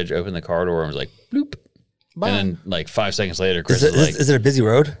the bridge, opened the car door, and was like, bloop. Bye. And then, like, 5 seconds later, Chris Is is like, it a busy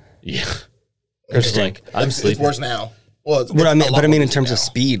road? yeah. Chris is like, I'm It's sleeping. worse now. Well, But I mean in in terms of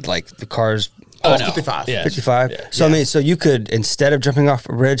speed, like the cars Oh, no. 55. Yeah. 55. Yeah. So I mean, so you could, instead of jumping off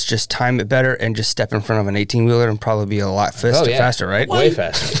a bridge, just time it better and just step in front of an 18-wheeler and probably be a lot faster, right? Way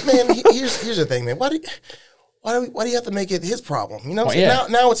faster. Man, here's the thing, man. Why do you have to make it his problem? You know what I'm Well,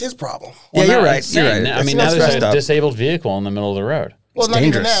 saying? Now it's his problem. Yeah, Well, you're now right. it's You're insane. right. I mean, That's now there's messed a up. disabled vehicle in the middle of the road. Well, It's not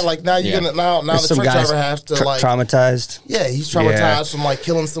dangerous. even that. Like now you're Yeah. now There's the some truck guys driver has to like traumatized. yeah, he's traumatized Yeah. from like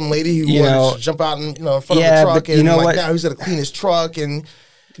killing some lady who You wanted know- to jump out and in front Yeah, of the truck but you and know like what? now he's gonna clean his truck and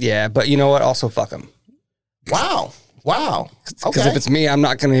Yeah, but you know what? Also, fuck them. wow. Because Okay. if it's me, I'm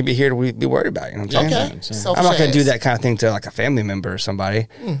not going to be here to be worried about it. You know what I'm saying? Okay. Selfish I'm not going to do ass. that kind of thing to like a family member or somebody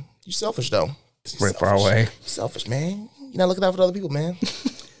You selfish though. right far away. Selfish, man. You're not looking out for other people, man.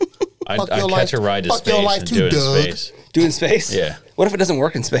 I'd Fuck your catch life. a ride to Fuck your space life and too, do it in Doug. space. Do in space? Yeah. What if it doesn't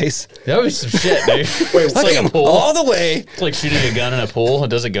work in space? That would be some shit, dude. Wait, it's like a pool. all the way. It's like shooting a gun in a pool. It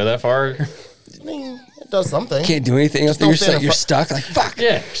doesn't go that far. I mean, it does something. Can't do anything else. don't You're, stand in you're front- stuck. Like, fuck.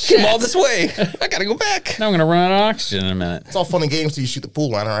 Yeah. Came all this way. I got to go back. Now I'm gonna run out of oxygen in a minute, It's all fun and games till you shoot the pool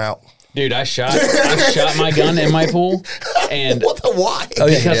liner out. dude. I shot my gun in my pool, and What the why? Oh,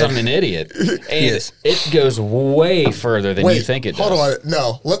 yeah, because he I'm did. an idiot, and is. it goes way further than you think it does. Hold on.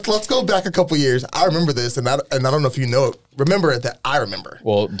 No, let's go back a couple years. I remember this, and I don't know if you know it. Remember it that I remember.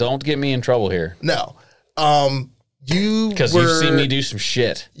 Well, don't get me in trouble here, No, you because were you've seen me do some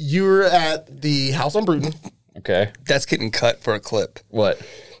shit. You were at the house on Bruton. Okay, That's getting cut for a clip. what?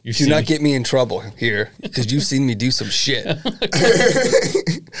 You've Do seen not get me in trouble here because you've seen me do some shit.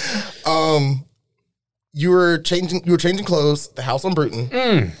 You were changing clothes. at The house on Bruton,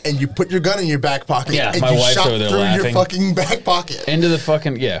 and you put your gun in your back pocket. Yeah, and my you wife's shot over there through your laughing. fucking back pocket. into the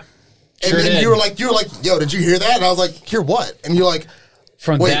fucking yeah. And Sure then did. you were like, yo, did you hear that? And I was like, hear what? And you're like,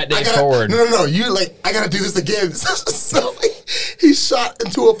 From wait, that day I gotta, forward. No. You like, I gotta do this again. So he shot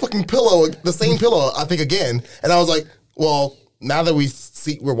into a fucking pillow, the same pillow, I think again. And I was like, well, now that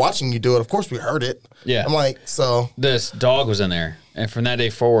we're watching you do it, of course we heard it. Yeah. I'm like, so This dog was in there, and from that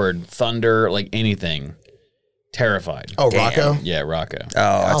day forward, thunder, like anything, terrified. oh, Rocco. Yeah, Rocco Oh,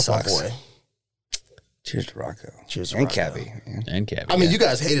 that House on sucks. boy. Cheers to Rocco. Cheers to and Rocco. Cabby. and Cabby. I mean, you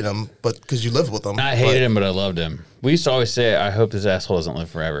guys hated him, but because you lived with him. I hated him, but I loved him. We used to always say, "I hope this asshole doesn't live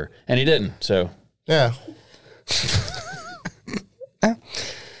forever," and he didn't. So Yeah.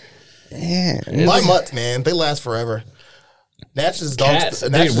 Yeah. My mutts, man, they last forever. Natch's cats,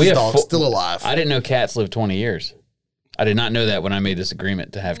 dog's, dude, we have dog's still alive. I didn't know cats live 20 years. I did not know that when I made this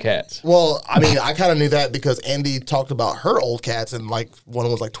agreement to have cats. Well, I mean, I kind of knew that because Andy talked about her old cats, and like one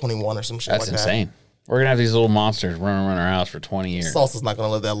was like 21 or some shit That's like insane. We're gonna have these little monsters running around our house for 20 years. that. Salsa's not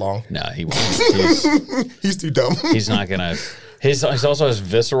gonna live that long. No, he won't. He's too dumb. He's not gonna. He also has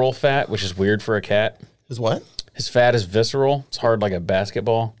visceral fat, which is weird for a cat. Is what? His fat is visceral. It's hard like a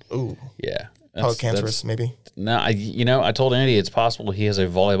basketball. Ooh, Yeah. probably cancerous, maybe. No, I told Andy it's possible he has a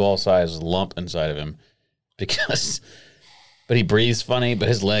volleyball-sized lump inside of him because, but he breathes funny, but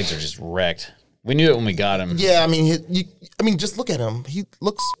his legs are just wrecked. We knew it when we got him. Yeah, I mean, just look at him. He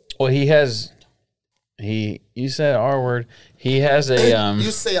looks. Well, you said R word. He has a,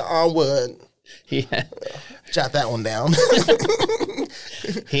 You say onward. he Jot that one down.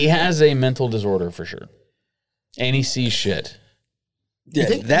 he has a mental disorder for sure. And he sees shit. Yeah,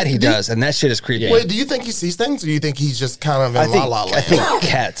 think- that he do you- does, and that shit is creepy. Yeah. Wait, do you think he sees things, or do you think he's just kind of in I la la think land?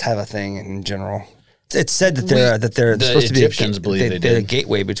 cats have a thing in general. It's said that they're The supposed Egyptians to be believe they they're a did.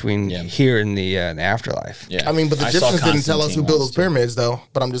 gateway between Yeah. here and the afterlife. Yeah. I mean, but the I saw Egyptians didn't tell us who Constantine built once, those pyramids, though.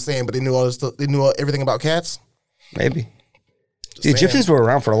 But I'm just saying, but they knew all this. They knew everything about cats. Maybe. The Egyptians were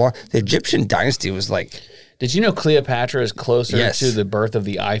around for a long. The Egyptian dynasty was like Did you know Cleopatra is closer Yes. to the birth of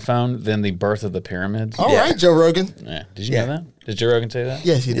the iPhone than the birth of the pyramids? All right, Joe Rogan. Yeah. Did you Yeah. know that? Did Joe Rogan say that?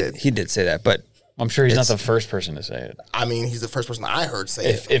 Yes, he did. he did say that, but I'm sure he's not the first person to say it. I mean, he's the first person I heard say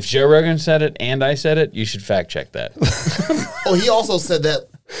it. If Joe Rogan said it and I said it, you should fact check that. Oh, he also said that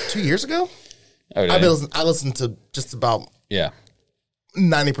 2 years ago. Oh, I listened to just about Yeah.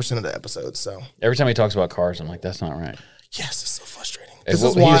 90% of the episodes. So Every time he talks about cars, I'm like, that's not right. yes, it's so frustrating. He This is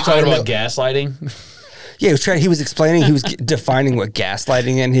was why talking I about gaslighting. Yeah, he was explaining, he was defining what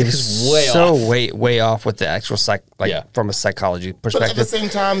gaslighting, and he was way off with the actual from a psychology But at the perspective. same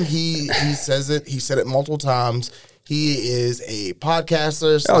time, he says it. He said it multiple times. He is a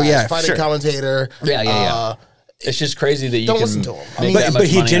podcaster, fighting commentator. Yeah. It's just crazy that you Don't can listen to him. make that much But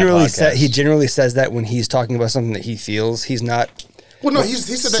he money on a podcast. generally says that when he's talking about something that he feels. He's not. Well, no, he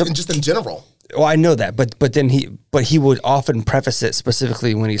said that just in general. Well, I know that, but then he would often preface it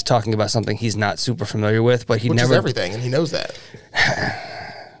specifically when he's talking about something he's not super familiar with. But he Which never is everything, and he knows that.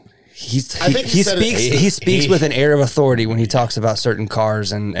 he said it- speaks with an air of authority when he talks about certain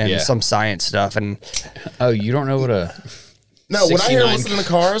cars and Yeah. some science stuff. And Oh, you don't know what a No, when I hear him 69 listening to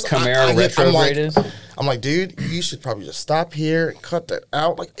cars, Camaro retrograde is? I'm like, dude, you should probably just stop here and cut that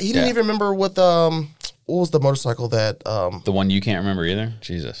out. Like, he didn't Yeah. even remember what was the motorcycle that The one you can't remember either?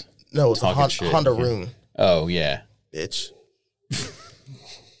 Jesus. no, it's a Talking shit. Honda Rune, Oh, yeah. bitch.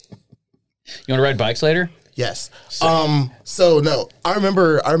 You want to ride bikes later? Yes. So no, I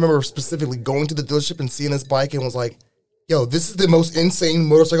remember specifically going to the dealership and seeing this bike and was like, yo, this is the most insane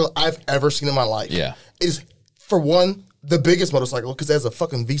motorcycle I've ever seen in my life. Yeah. It is, for one, the biggest motorcycle because it has a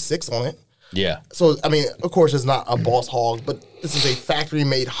fucking V6 on it. Yeah. So, I mean, of course, it's not a Boss Hog, but this is a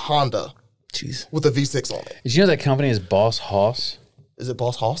factory-made Honda jeez, with a V6 on it. Did you know that company is Boss Hoss? Is it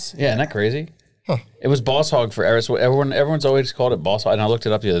Boss Hoss? Yeah, isn't that crazy? It was Boss Hog forever. So everyone's always called it Boss Hog. And I looked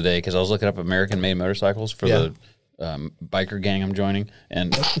it up the other day because I was looking up American-made motorcycles for the biker gang I'm joining,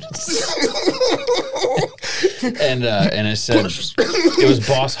 and and it said it was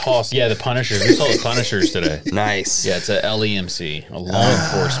Boss Hoss. Yeah, the Punishers. We saw the Punishers today. nice. Yeah, it's a LEMC, a law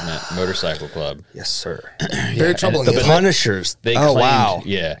enforcement motorcycle club. Yes, sir. Very troubling. The isn't it? Punishers. They oh claimed, wow.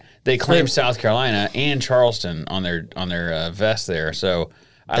 yeah, they claimed South Carolina and Charleston on their vest there. So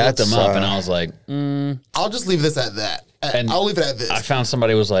I looked That's, them up and I was like, I'll just leave this at that. And I'll leave it at this. I found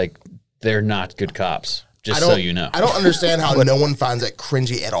somebody was like, they're not good cops. Just so you know, I don't understand how no one finds that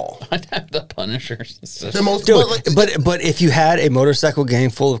cringy at all. the Punishers. It's just- The most, Dude, but but if you had a motorcycle gang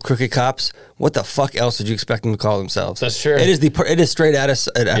full of crooked cops, what the fuck else would you expect them to call themselves? That's true. It is straight out of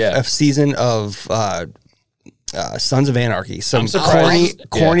Yeah. a season of Sons of Anarchy. Some I'm surprised.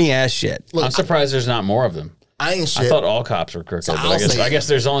 corny ass shit. I'm surprised there's not more of them. I ain't shit. I thought all cops were crooked, but I'll say I guess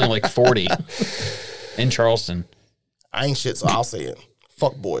there's only like 40 in Charleston. I ain't shit, so I'll say it.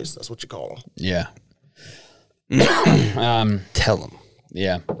 Fuck boys. That's what you call them. Yeah, Tell them.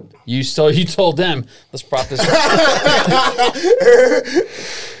 yeah. You told them. Let's prop this up.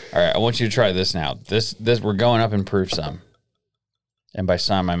 All right, I want you to try this now. This we're going up in proof some, and by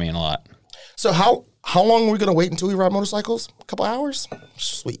some I mean a lot. So how long are we gonna wait until we ride motorcycles? A couple hours?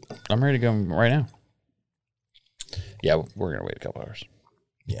 Sweet. I'm ready to go right now. Yeah, we're gonna wait a couple hours.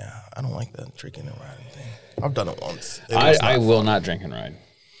 Yeah, I don't like that drinking and riding thing. I've done it once. It I was not will fun. not drink and ride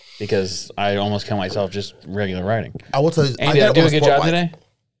because I almost kill myself just regular riding. I will tell you. Andy, did I it do on a good sport job bike. today?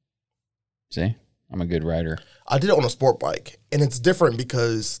 See, I'm a good rider. I did it on a sport bike, and it's different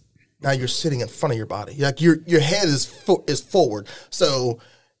because now you're sitting in front of your body. Like your head is forward, so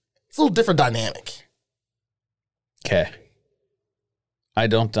it's a little different dynamic. Okay. I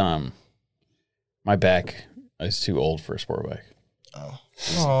don't my back is too old for a sport bike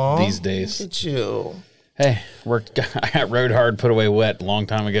Aww, these days. look at you. Hey, I got rode hard, put away wet a long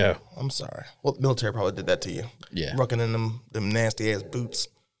time ago. I'm sorry. Well, the military probably did that to you. Yeah. Rucking in them nasty ass boots.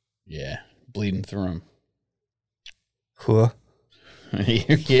 Yeah, bleeding through them. Huh?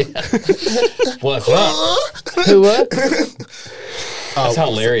 Yeah. What's up? Who what? That's how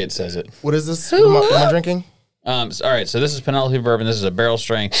Lariat says it. What is this? What am I drinking? All right, so this is Penelope Bourbon. This is a barrel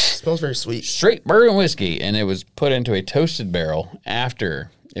strength Smells very sweet. straight bourbon whiskey, and it was put into a toasted barrel after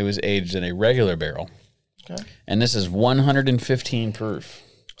it was aged in a regular barrel. Okay. And this is 115 proof.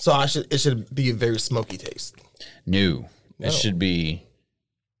 So it should be a very smoky taste. New. It should be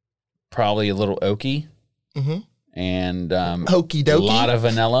probably a little oaky. Mm-hmm. And Okie a dokie. lot of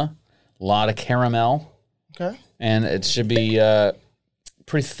vanilla, a lot of caramel, Okay. and it should be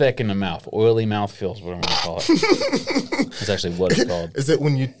pretty thick in the mouth. Oily mouthfeel is what I'm going to call it. That's actually what it's called. Is it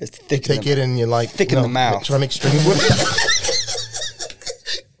when you thick take it and you like thick in the mouth. Try to make strings with it?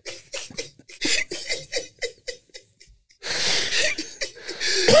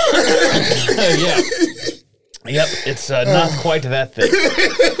 Yeah. Yep, it's not quite that thick.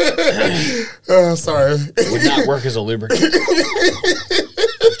 Oh, sorry. Would not work as a lubricant.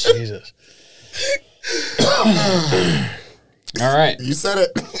 Jesus. All right. You said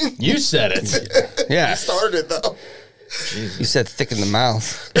it. You said it. Yeah. Started it though. You said thick in the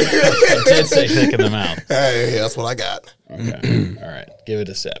mouth. I did say thick in the mouth. Hey, that's what I got. Okay. All right. Give it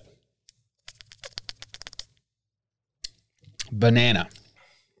a sip. Banana.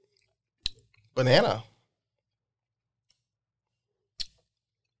 Banana.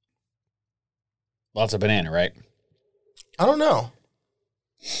 Lots of banana, right? I don't know.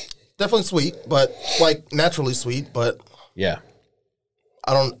 Definitely sweet, but like naturally sweet, but Yeah.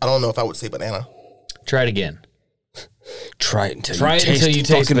 I don't know if I would say banana. Try it again. Try it until you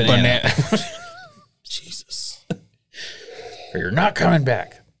taste fucking banana. Jesus. Or you're not coming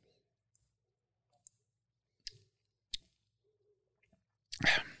back.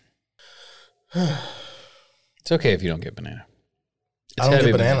 It's okay if you don't get banana. It's I don't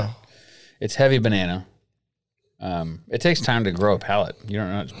heavy get banana. It's heavy banana. It takes time to grow a palate. You don't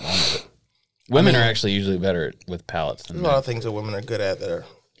know what's wrong with it. Women are actually usually better with palates than There's a lot of things that women are good at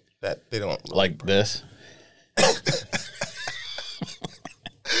that they don't like this.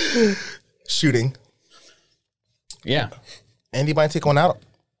 Shooting. Yeah. Andy might take one out.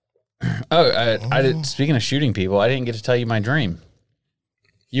 Oh, I did. Speaking of shooting people, I didn't get to tell you my dream.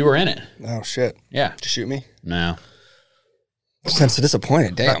 You were in it. Oh shit! Yeah. To shoot me? No. I'm so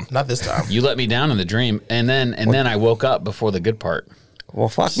disappointed. Damn. Not this time. You let me down in the dream, and then I woke up before the good part. Well,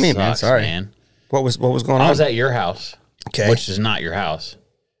 fuck me, man. Sucks, Sorry. man. What was going on? I was at your house, Okay. which is not your house,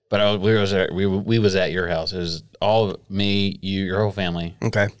 but we was at your house. It was all me, you, your whole family,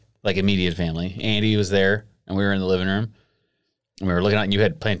 Okay. like immediate family. Andy was there, and we were in the living room, and we were looking out. And you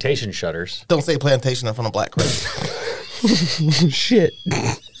had plantation shutters. Don't say plantation in front of Black Chris. Shit.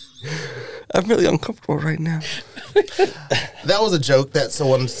 I'm really uncomfortable right now. That was a joke that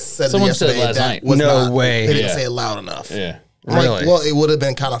someone said Someone said yesterday. last that night. was No not- way. They didn't Yeah. say it loud enough. Yeah, I'm like, Really? well, it would have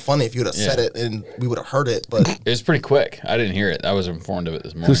been kind of funny if you would have said Yeah. it and we would have heard it, but it was pretty quick. I didn't hear it. I was informed of it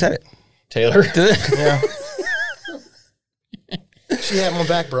this morning. Who said it? Taylor. yeah. She had my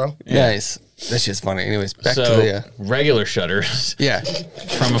back, bro. Nice. That shit's funny. Anyways, back So to the. regular shutters Yeah.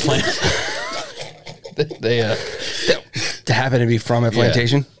 from a plant. they To happen to be from a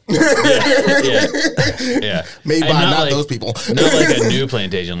plantation. yeah. Made And by not like- those people. Not like a new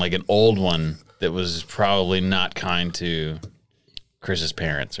plantation, like an old one that was probably not kind to Chris's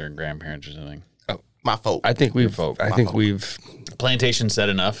parents or grandparents or something. My fault. I think we've. folk. Plantation said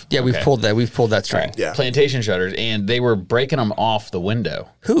enough. Yeah, we've Okay. pulled that. We've pulled that string. Yeah. Plantation shutters, and they were breaking them off the window.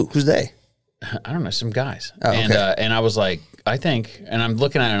 Who's they? I don't know, some guys. Oh, and okay. And I was like, I think, and I'm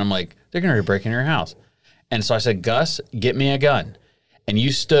looking at it, and I'm like, they're gonna be breaking your house. And so I said, Gus, get me a gun. And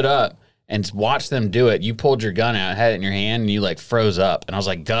you stood up and watched them do it. You pulled your gun out, had it in your hand, and you like froze up. And I was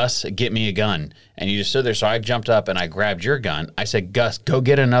like, Gus, get me a gun. And you just stood there. So I jumped up and I grabbed your gun. I said, Gus, go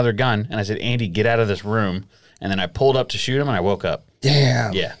get another gun. And I said, Andy, get out of this room. And then I pulled up to shoot him, and I woke up.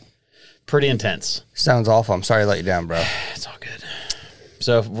 Damn. Yeah, pretty intense. Sounds awful. I'm sorry to let you down, bro. It's all good.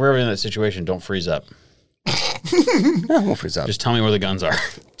 So if we're ever in that situation, don't freeze up. No, I won't freeze up. Just tell me where the guns are.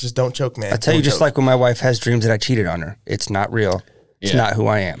 Just don't choke, man. I tell you, Don't just choke. like when my wife has dreams that I cheated on her. It's not real. It's Yeah. not who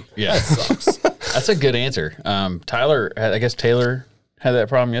I am. Yeah, sucks. that's a good answer. Tyler, I guess Taylor had that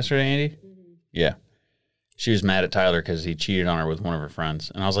problem yesterday, Andy? Yeah. She was mad at Tyler because he cheated on her with one of her friends.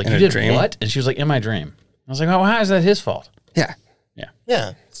 And I was like, In you a did dream? what? And she was like, in my dream. I was like, oh, how is that his fault? Yeah.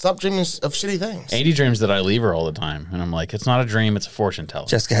 Yeah. Stop dreaming of shitty things. Andy dreams that I leave her all the time. And I'm like, it's not a dream, it's a fortune teller.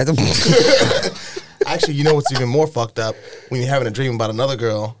 Jessica has a. Actually, you know what's even more fucked up? When you're having a dream about another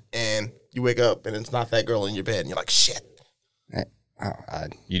girl and you wake up and it's not that girl in your bed and you're like, shit.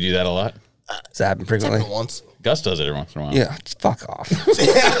 You do that a lot? Does that happen frequently? Happened once. Gus does it every once in a while. Yeah. Fuck off.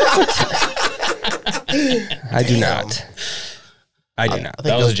 I do not. I do not. I think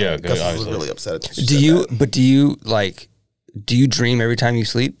That was a Gus- joke, Gus was obviously. really upset at you. Do you? But do you like? Do you dream every time you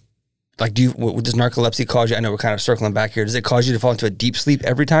sleep? Like, do you? What, does narcolepsy cause you? I know we're kind of circling back here. Does it cause you to fall into a deep sleep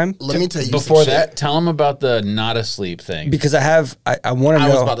every time? Let me tell you Before some that, shit. tell him about the not asleep thing. Because I want to I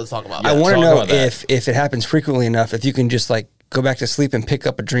know. was about to talk about I that. want to talk know about that. if it happens frequently enough, if you can just like go back to sleep and pick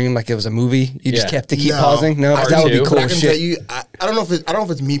up a dream like it was a movie. You just Yeah. have to keep No. pausing. No, Part that would be two. cool But I as can shit. tell you, I don't know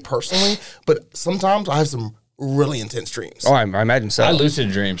if it's me personally, but sometimes I have some really intense dreams. Oh, I imagine so. I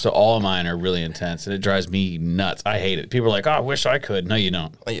lucid dream, so all of mine are really intense, and it drives me nuts. I hate it. People are like, oh, I wish I could. No, you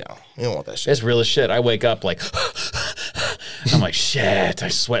don't. Yeah, you don't want that shit. It's real as shit. I wake up like, I'm like, shit, I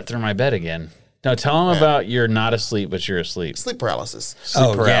sweat through my bed again. No, tell them about you're not asleep, but you're asleep. Sleep paralysis. Sleep Oh,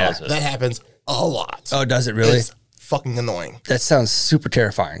 yeah. paralysis. That happens a lot. Oh, does it really? It's fucking annoying. That sounds super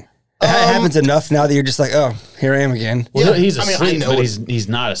terrifying. It happens enough now that you're just like, oh, here I am again. Well, Yeah, he's I mean, I asleep, know but it. he's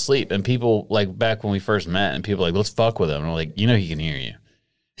not asleep. And people, like, back when we first met, and people are like, let's fuck with him. And I'm like, you know he can hear you.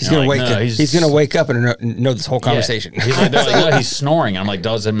 He's gonna wake up. he's He's gonna wake up and know this whole conversation. Yeah. They're like, no, he's snoring. I'm like,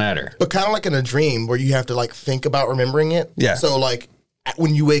 doesn't matter. But kind of like in a dream where you have to like think about remembering it. Yeah. So like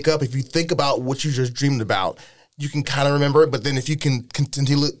when you wake up, if you think about what you just dreamed about, you can kind of remember it. But then if you can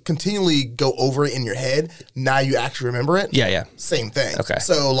continually go over it in your head, now you actually remember it. Yeah. Same thing. Okay.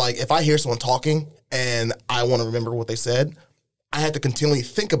 So like if I hear someone talking and I want to remember what they said, I have to continually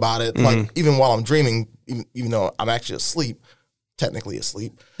think about it. Like even while I'm dreaming, even though I'm actually asleep, technically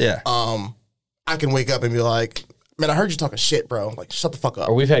asleep. Yeah. I can wake up and be like, man, I heard you talking shit, bro. Like, shut the fuck up.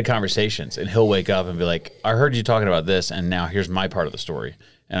 Or we've had conversations, and he'll wake up and be like, I heard you talking about this, and now here's my part of the story.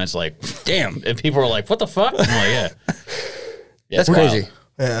 And it's like, Damn. and people are like, what the fuck? I'm like, yeah. That's it's crazy. wild.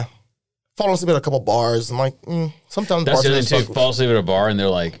 Yeah. Falling asleep at a couple bars. I'm like, sometimes That's the other bartenders thing, too. fuck- Fall asleep at a bar, and they're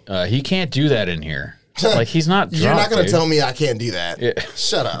like, he can't do that in here. Like, he's not drunk, You're not going to dude. tell me I can't do that. Yeah.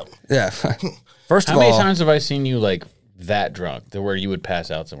 Shut up. Yeah. First of How many all, times have I seen you, like, that drunk to where you would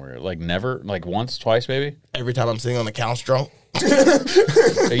pass out somewhere? Like, never? Like, once, twice, maybe? Every time I'm sitting on the couch drunk. Are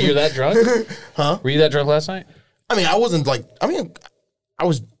you that drunk? Huh? Were you that drunk last night? I mean, I wasn't like, I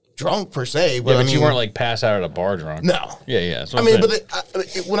was drunk per se, but Yeah, I but mean, you weren't, like, pass out at a bar drunk. No. Yeah. That's what I I'm mean, saying.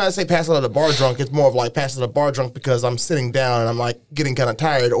 but when I say pass out at a bar drunk, it's more of like pass out at a bar drunk because I'm sitting down and I'm like getting kind of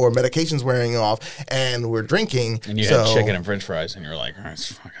tired or medication's wearing off and we're drinking. And you had chicken and french fries, and you're like, oh,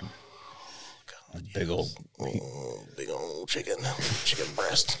 it's fucking big old. Big old chicken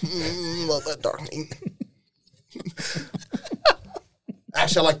breast. Love that dark meat.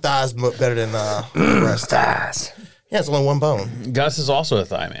 Actually, I like thighs better than breast. thighs. Yeah, it's only one bone. Gus is also a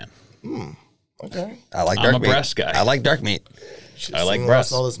thigh man. Okay. I like I'm dark a meat. breast guy. I like dark meat. I like Seen what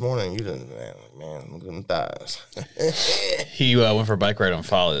breasts. I saw this morning. You didn't, man, look at them thighs. He went for a bike ride on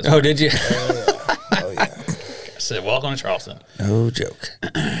Follow this. Oh, did you? Oh yeah. I said, welcome to Charleston. No joke.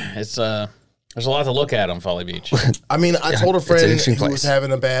 It's there's a lot to look at on Folly Beach. I mean, I told a it's an friend interesting who was place.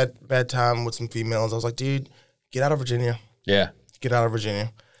 having a bad time with some females. I was like, dude, get out of Virginia. Yeah, Get out of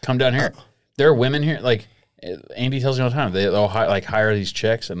Virginia. come down here. There are women here. Like Andy tells me all the time, they'll hire these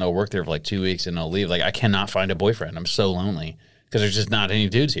chicks and they'll work there for like 2 weeks and they'll leave. Like, I cannot find a boyfriend. I'm so lonely because there's just not any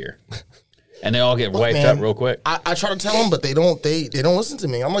dudes here, and they all get wiped man, up real quick. I try to tell them, but they don't listen to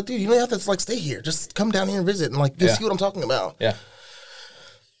me. I'm like, dude, you don't have to like stay here. Just come down here and visit and like you'll Yeah. see what I'm talking about. Yeah.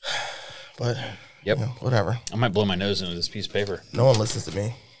 But Yep. you know, whatever. I might blow my nose into this piece of paper. No one listens to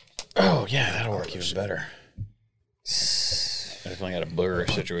me. Oh yeah, that'll work even better. I definitely got a booger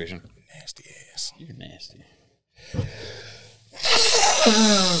situation. Nasty ass. You're nasty.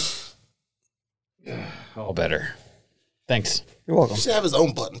 All better. Thanks. You're welcome. He should have his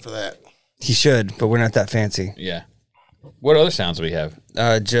own button for that. He should, but we're not that fancy. Yeah. What other sounds do we have?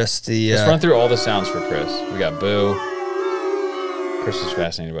 Just the. Let's run through all the sounds for Chris. We got Boo. Chris is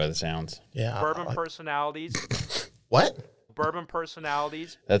fascinated by the sounds. Yeah. Bourbon personalities. What? Bourbon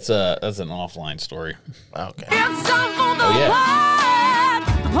personalities. That's an offline story. Okay. Oh yeah.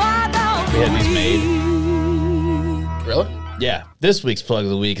 We had these made. Really? Yeah. This week's plug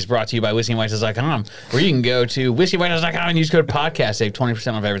of the week is brought to you by whiskeyandwhitesters.com, where you can go to whiskeyandwhitesters.com and use code podcast, save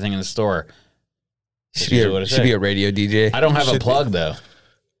 20% off everything in the store. Should usually what I say. be a radio DJ. I don't have a Should plug though.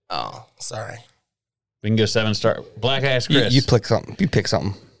 Oh, sorry. We can go 7-star. Black Ass You, Chris. you pick something. You pick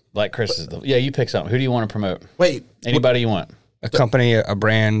something. Black Chris is the. Yeah, you pick something. Who do you want to promote? Wait. Anybody you want. A company, a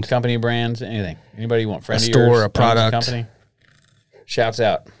brand. Company, brands, anything. Anybody you want. Friend A of store, yours, a owns product. company. Shouts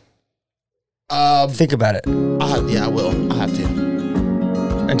out. Think about it I will. I have to.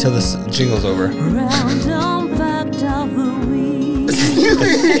 until this jingle's over.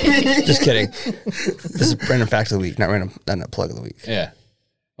 Just kidding. This is random fact of the week, not plug of the week. Yeah.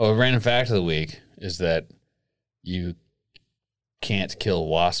 Well, a random fact of the week is that you can't kill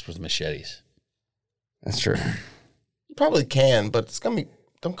wasps with machetes. That's true. You probably can, but it's gonna be.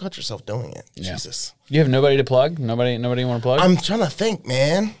 Don't cut yourself doing it. Yeah. Jesus. You have nobody to plug? Nobody you want to plug? I'm trying to think,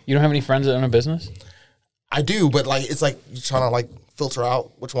 man. You don't have any friends that own a business? I do, but like it's like you're trying to like filter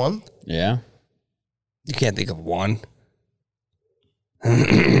out which one. Yeah. You can't think of one.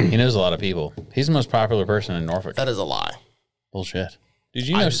 He knows a lot of people. He's the most popular person in Norfolk. That is a lie. Bullshit. Did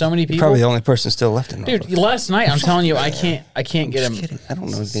you know so many people? Probably the only person still left in Norfolk. Dude, last night I'm telling you, I can't get Just him. kidding. I don't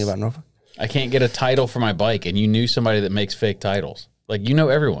know anything about Norfolk. I can't get a title for my bike, and you knew somebody that makes fake titles. Like, you know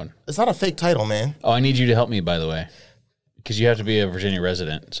everyone. It's not a fake title, man. Oh, I need you to help me, by the way, because you have to be a Virginia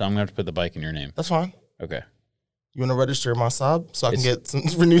resident. So I'm gonna have to put the bike in your name. That's fine. Okay. You want to register my sub so I can get some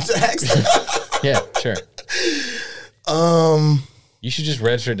renewed tax? Yeah, sure. You should just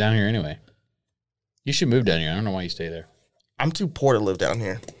register it down here anyway. You should move down here. I don't know why you stay there. I'm too poor to live down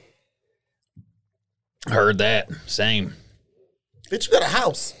here. Heard that. Same. Bitch, you got a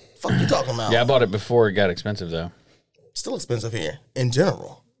house. Fuck you talking about? Yeah, I bought it before it got expensive, though. Still expensive here in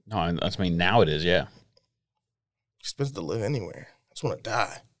general. No, that's now it is. Yeah. Expensive to live anywhere. I just want to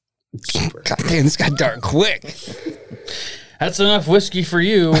die. Cheaper. God damn, this got dark quick. That's enough whiskey for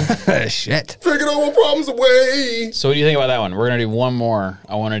you. Shit. Taking all my problems away. So what do you think about that one? We're gonna do one more.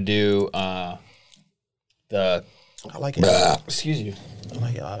 I want to do the. I like it. Excuse you. I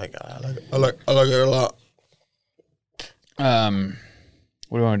like it. I like it. I like it a lot.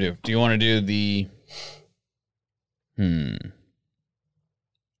 What do you want to do? Do you want to do the?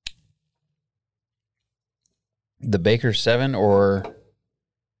 The Baker 7 or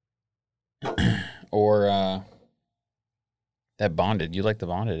that Bonded? You like the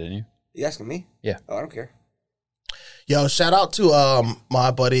Bonded, didn't you? You asking me? Yeah. Oh, I don't care. Yo, shout out to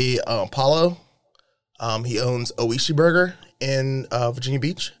my buddy Paulo. He owns Oishi Burger in Virginia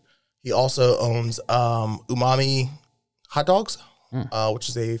Beach. He also owns Umami Hot Dogs, which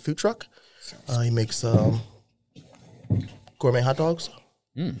is a food truck. He makes gourmet hot dogs.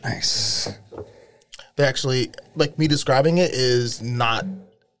 Nice. They actually, like, me describing it is not.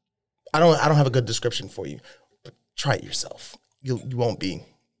 I don't have a good description for you. But try it yourself. You won't be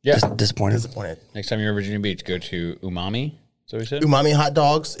Disappointed. Next time you're in Virginia Beach, go to Umami. So we said Umami Hot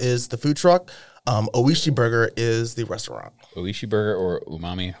Dogs is the food truck. Oishi Burger is the restaurant. Oishi Burger or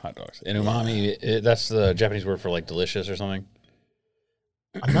Umami Hot Dogs. And Umami, that's the Japanese word for like delicious or something.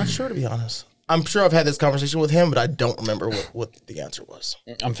 I'm not sure, to be honest. I'm sure I've had this conversation with him, but I don't remember what the answer was.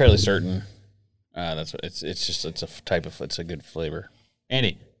 I'm fairly certain. That's what it's a good flavor.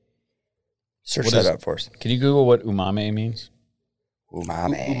 Andy, Search What that is- up for us. can you Google what umami means?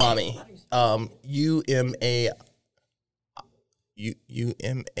 Umami. Umami.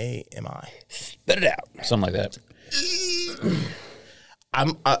 UMAMI. Spit it out. Something like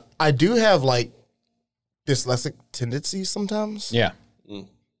that. I do have like dyslexic tendencies sometimes. Yeah,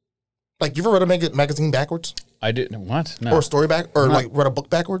 Like, you ever read a magazine backwards I did. What? No, or a story back or like read a book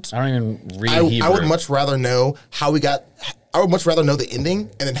backwards? I don't even read I Hebrew. would much rather know how we got. I would much rather know the ending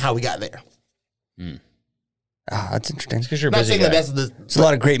and then how we got there. Ah, that's interesting. because you're a Not busy saying guy. that that's There's a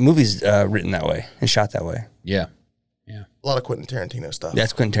lot of great movies written that way and shot that way. Yeah, a lot of Quentin Tarantino stuff.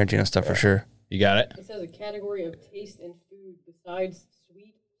 That's Quentin Tarantino stuff for sure. you got it. It says a category of taste in food besides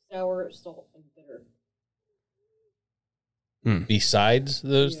sweet, sour, salt, and bitter. Besides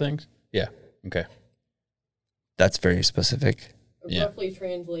those things, yeah. Okay. That's very specific. It Yeah. roughly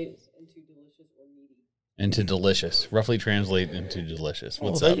translates into delicious or meaty. Into delicious. Roughly translate into delicious.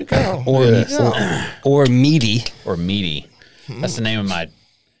 Well, What's there up? you go. Or meaty. Or meaty. That's the name of my.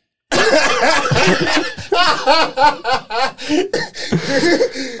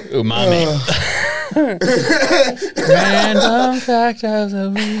 Umami. Random fact of the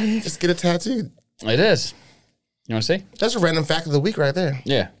week. Just get a tattoo. It is. You want to see? That's a random fact of the week right there.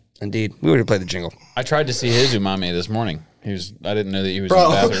 Yeah. Indeed. We would have played the jingle. I tried to see his umami this morning. I didn't know that he was Bro,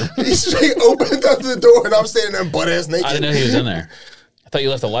 in the bathroom. he straight opened up the door and I'm standing there butt ass naked. I didn't know he was in there. I thought you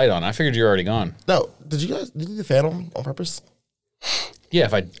left the light on. I figured you were already gone. No, did you leave the fan on purpose? Yeah,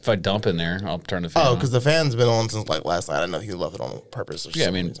 if I dump in there, I'll turn the fan Oh, on. because the fan's been on since like last night. I didn't know he left it on purpose. Or Yeah, I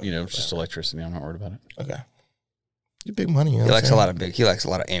some mean, reason. it's just electricity. I'm not worried about it. Okay. You big money. You know He what likes I'm a saying? lot of he likes a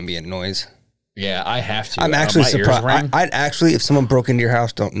lot of ambient noise. Yeah, I have to. I'm actually My ears surprised. ring. I'd actually, if someone broke into your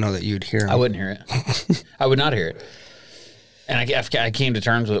house, don't know that you'd hear him. I wouldn't hear it. I would not hear it. And I came to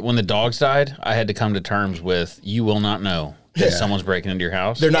terms with when the dogs died. I had to come to terms with you will not know that someone's breaking into your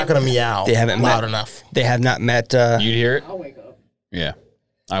house. They're not gonna meow. They haven't loud met- enough. They have not met. You'd hear it. I'll wake up. Yeah,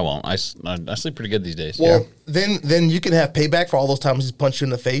 I won't. I sleep pretty good these days. Well, then you can have payback for all those times he's punched you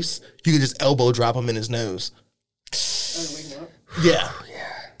in the face. You can just elbow drop him in his nose. That'll wake me up. Yeah.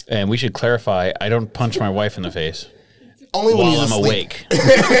 And we should clarify. I don't punch my wife in the face Only when while he's I'm asleep.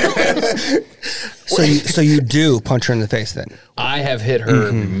 awake. so you do punch her in the face then. I have hit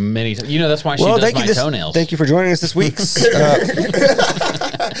her many times. You know that's why she Well, does thank my you. toenails. Thank you for joining us this week's.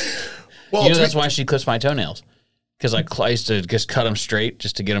 Well, You know to that's be- why she clips my toenails. Because I used to just cut them straight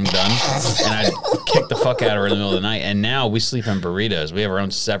just to get them done. And I'd kick the fuck out of her in the middle of the night. And now we sleep in burritos. We have our own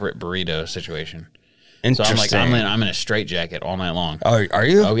separate burrito situation. So I'm like, Interesting. I'm in a straight jacket all night long. Oh, are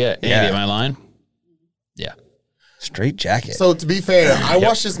you? Oh, yeah. Andy, am I lying? Yeah. Straight jacket. So to be fair, I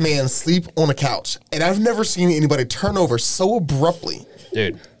watched this man sleep on a couch, and I've never seen anybody turn over so abruptly,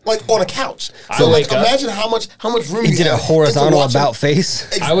 Dude. like on a couch. I So like, wake up- imagine how much room he you did a have horizontal to watch him- about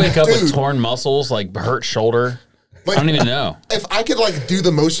face. I wake up with Dude, torn muscles, like hurt shoulder. like, I don't even know. If I could like do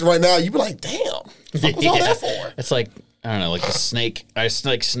the motion right now, you'd be like, "Damn, what was all Yeah. that for?" It's like, I don't know, like a snake. I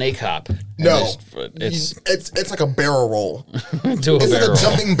like snake hop. And No, it's like a barrel roll. to a It's like barrel. a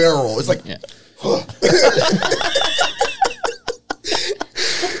jumping barrel roll. It's like Yeah.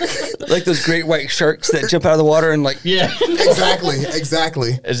 Like those great white sharks that jump out of the water and like. Yeah. Exactly.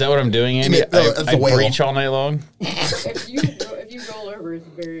 Is that what I'm doing, Andy? Yeah, no, that's I a whale. breach all night long. If you roll over, it's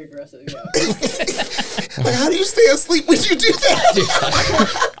very aggressive. Yeah. Like, how do you stay asleep when you do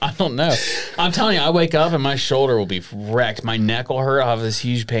that? I don't know. I'm telling you, I wake up and my shoulder will be wrecked. My neck will hurt. I'll have this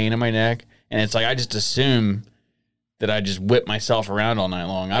huge pain in my neck. And it's like, I just assume that I just whip myself around all night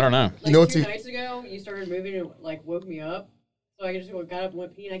long. I don't know. Like know what's 2 nights ago, you started moving and like woke me up. So I just got up and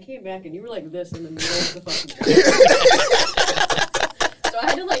went pee, and I came back and you were like this in the middle of the fucking bed. So I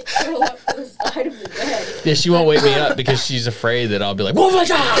had to like curl up to the side of the bed. Yeah, she won't wake me up because she's afraid that I'll be like, "Wolf and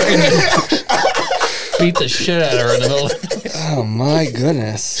beat the shit out of her in the middle. Oh my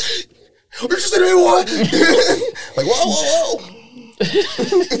goodness. What did you say to anyone? Like, whoa.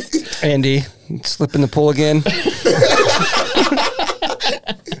 Andy, slip in the pool again.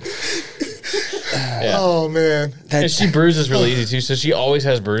 Yeah. Oh man. And she bruises really easy too, so she always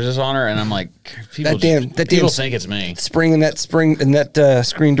has bruises on her, and I'm like, people people think it's me. Spring and that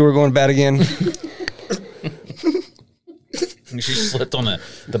screen door going bad again. She slipped on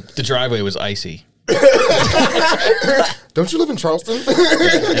the driveway was icy. Don't you live in Charleston?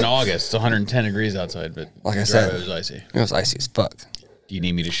 In August, it's 110 degrees outside, but Like the I said, driveway was icy. It was icy as fuck. Do you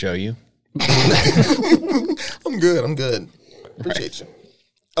need me to show you? I'm good. Appreciate you.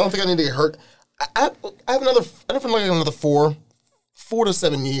 I don't think I need to get hurt. I have another 4 to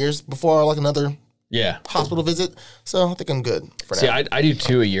 7 years before like another Yeah. hospital visit. So I think I'm good for See, now. I do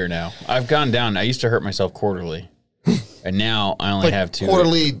 2 a year now. I've gone down. I used to hurt myself quarterly, and now I only like have 2.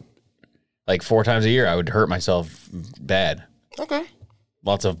 quarterly. Like 4 times a year, I would hurt myself bad. Okay.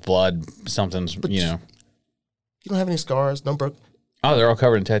 Lots of blood, something's, you know. You don't have any scars, no broke. Oh, they're all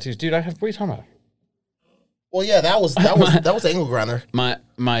covered in tattoos. Dude, what are you talking about? Well, yeah, that was angle grinder.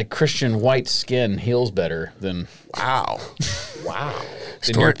 My Christian white skin heals better than Wow.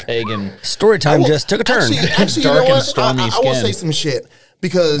 your pagan. Story time just took a turn. Actually, Dark you know and what? stormy I will skin. say some shit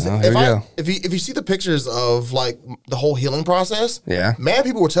because Oh, here we go. if you see the pictures of like the whole healing process, Yeah. mad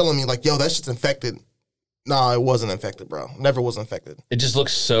people were telling me like, yo, that shit's infected. Nah, it wasn't infected, bro. Never was infected. It just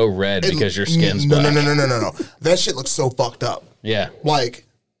looks so red because your skin's no, black. No. That shit looks so fucked up. Yeah. Like,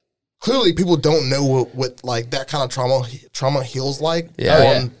 clearly people don't know what like that kind of trauma heals like Yeah. on Oh,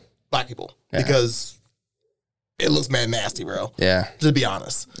 yeah. black people because it looks mad nasty, bro. Yeah. To be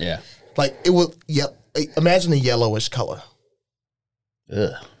honest, Yeah. like it was. Yep. Imagine a yellowish color.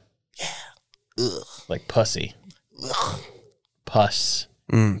 Ugh. Ugh. Like pussy. Ugh. Pus.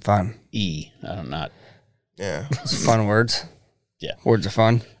 Fun. E. I don't know. Yeah. Fun words. Yeah. Words are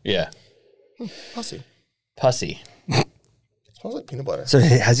fun. Yeah. Pussy. Pussy. Smells like peanut butter. So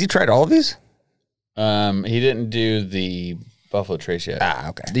has he tried all of these? He didn't do the Buffalo Trace yet. Ah,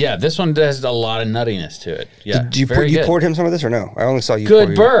 okay. Yeah, this one has a lot of nuttiness to it. Yeah. Did you very you good. poured him some of this or no? I only saw you.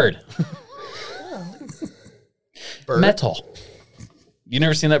 Good bird. Bird? Metal. You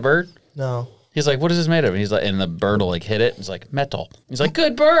never seen that bird? No. He's like, what is this made of? And he's like, and the bird will like hit it. He's like, metal. He's like,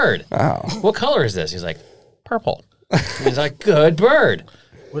 good bird. Wow. What color is this? He's like, purple. He's like, good bird.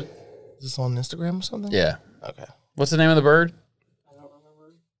 What? Is this on Instagram or something? Yeah. Okay. What's the name of the bird? I don't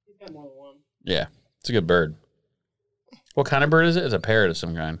remember. He's got more than one. Yeah. It's a good bird. What kind of bird is it? It's a parrot of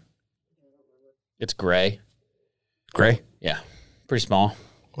some kind. It's gray. Gray. Yeah. Pretty small.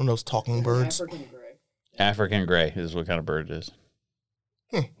 One of those talking birds. African gray. African gray is what kind of bird it is.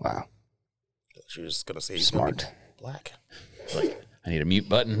 Wow. You're just gonna say he's gonna be Smart. black. Like, I need a mute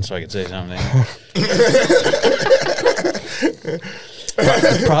button so I can say something.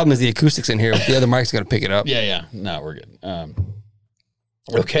 The problem is the acoustics in here. The other mic's going to pick it up. Yeah. No, we're good.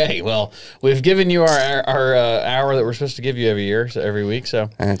 Okay. Well, we've given you our hour that we're supposed to give you every week. So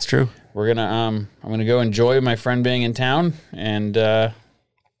That's true. we're gonna I'm gonna go enjoy my friend being in town, and you're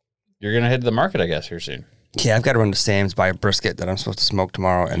gonna head to the market, I guess, here soon. Yeah, I've got to run to Sam's, buy a brisket that I'm supposed to smoke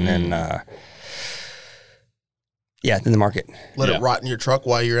tomorrow, and then, then the market. Let Yeah. it rot in your truck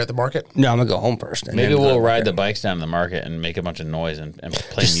while you're at the market. No, I'm going to go home first. And Maybe then we'll go ride the bikes down to the market and make a bunch of noise and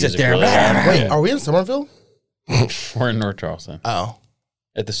play Just sit music. there. Really loud. Wait, Yeah. are we in Somerville? We're in North Charleston Oh,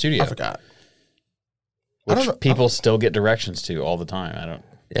 at the studio, I forgot. I don't which know. people still get directions to all the time.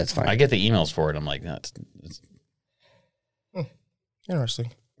 Yeah, it's fine. I get the emails for it. I'm like, that's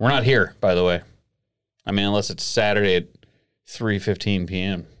Interesting. we're not here, by the way. I mean, unless it's Saturday at 3:15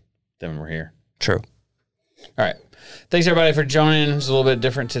 p.m., then we're here. True. All right. Thanks, everybody, for joining. It's a little bit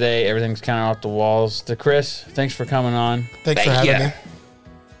different today. Everything's kind of off the walls. To Chris, thanks for coming on. Thanks for having me.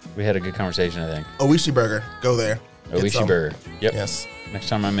 We had a good conversation, I think. Oishi Burger. Go there. Get Oishi some. Burger. Yep. Yes. Next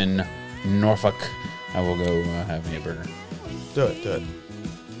time I'm in Norfolk, I will go have me a burger. Do it.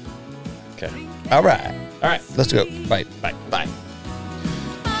 Okay. All right. All right. Let's go. Bye. Bye. Bye.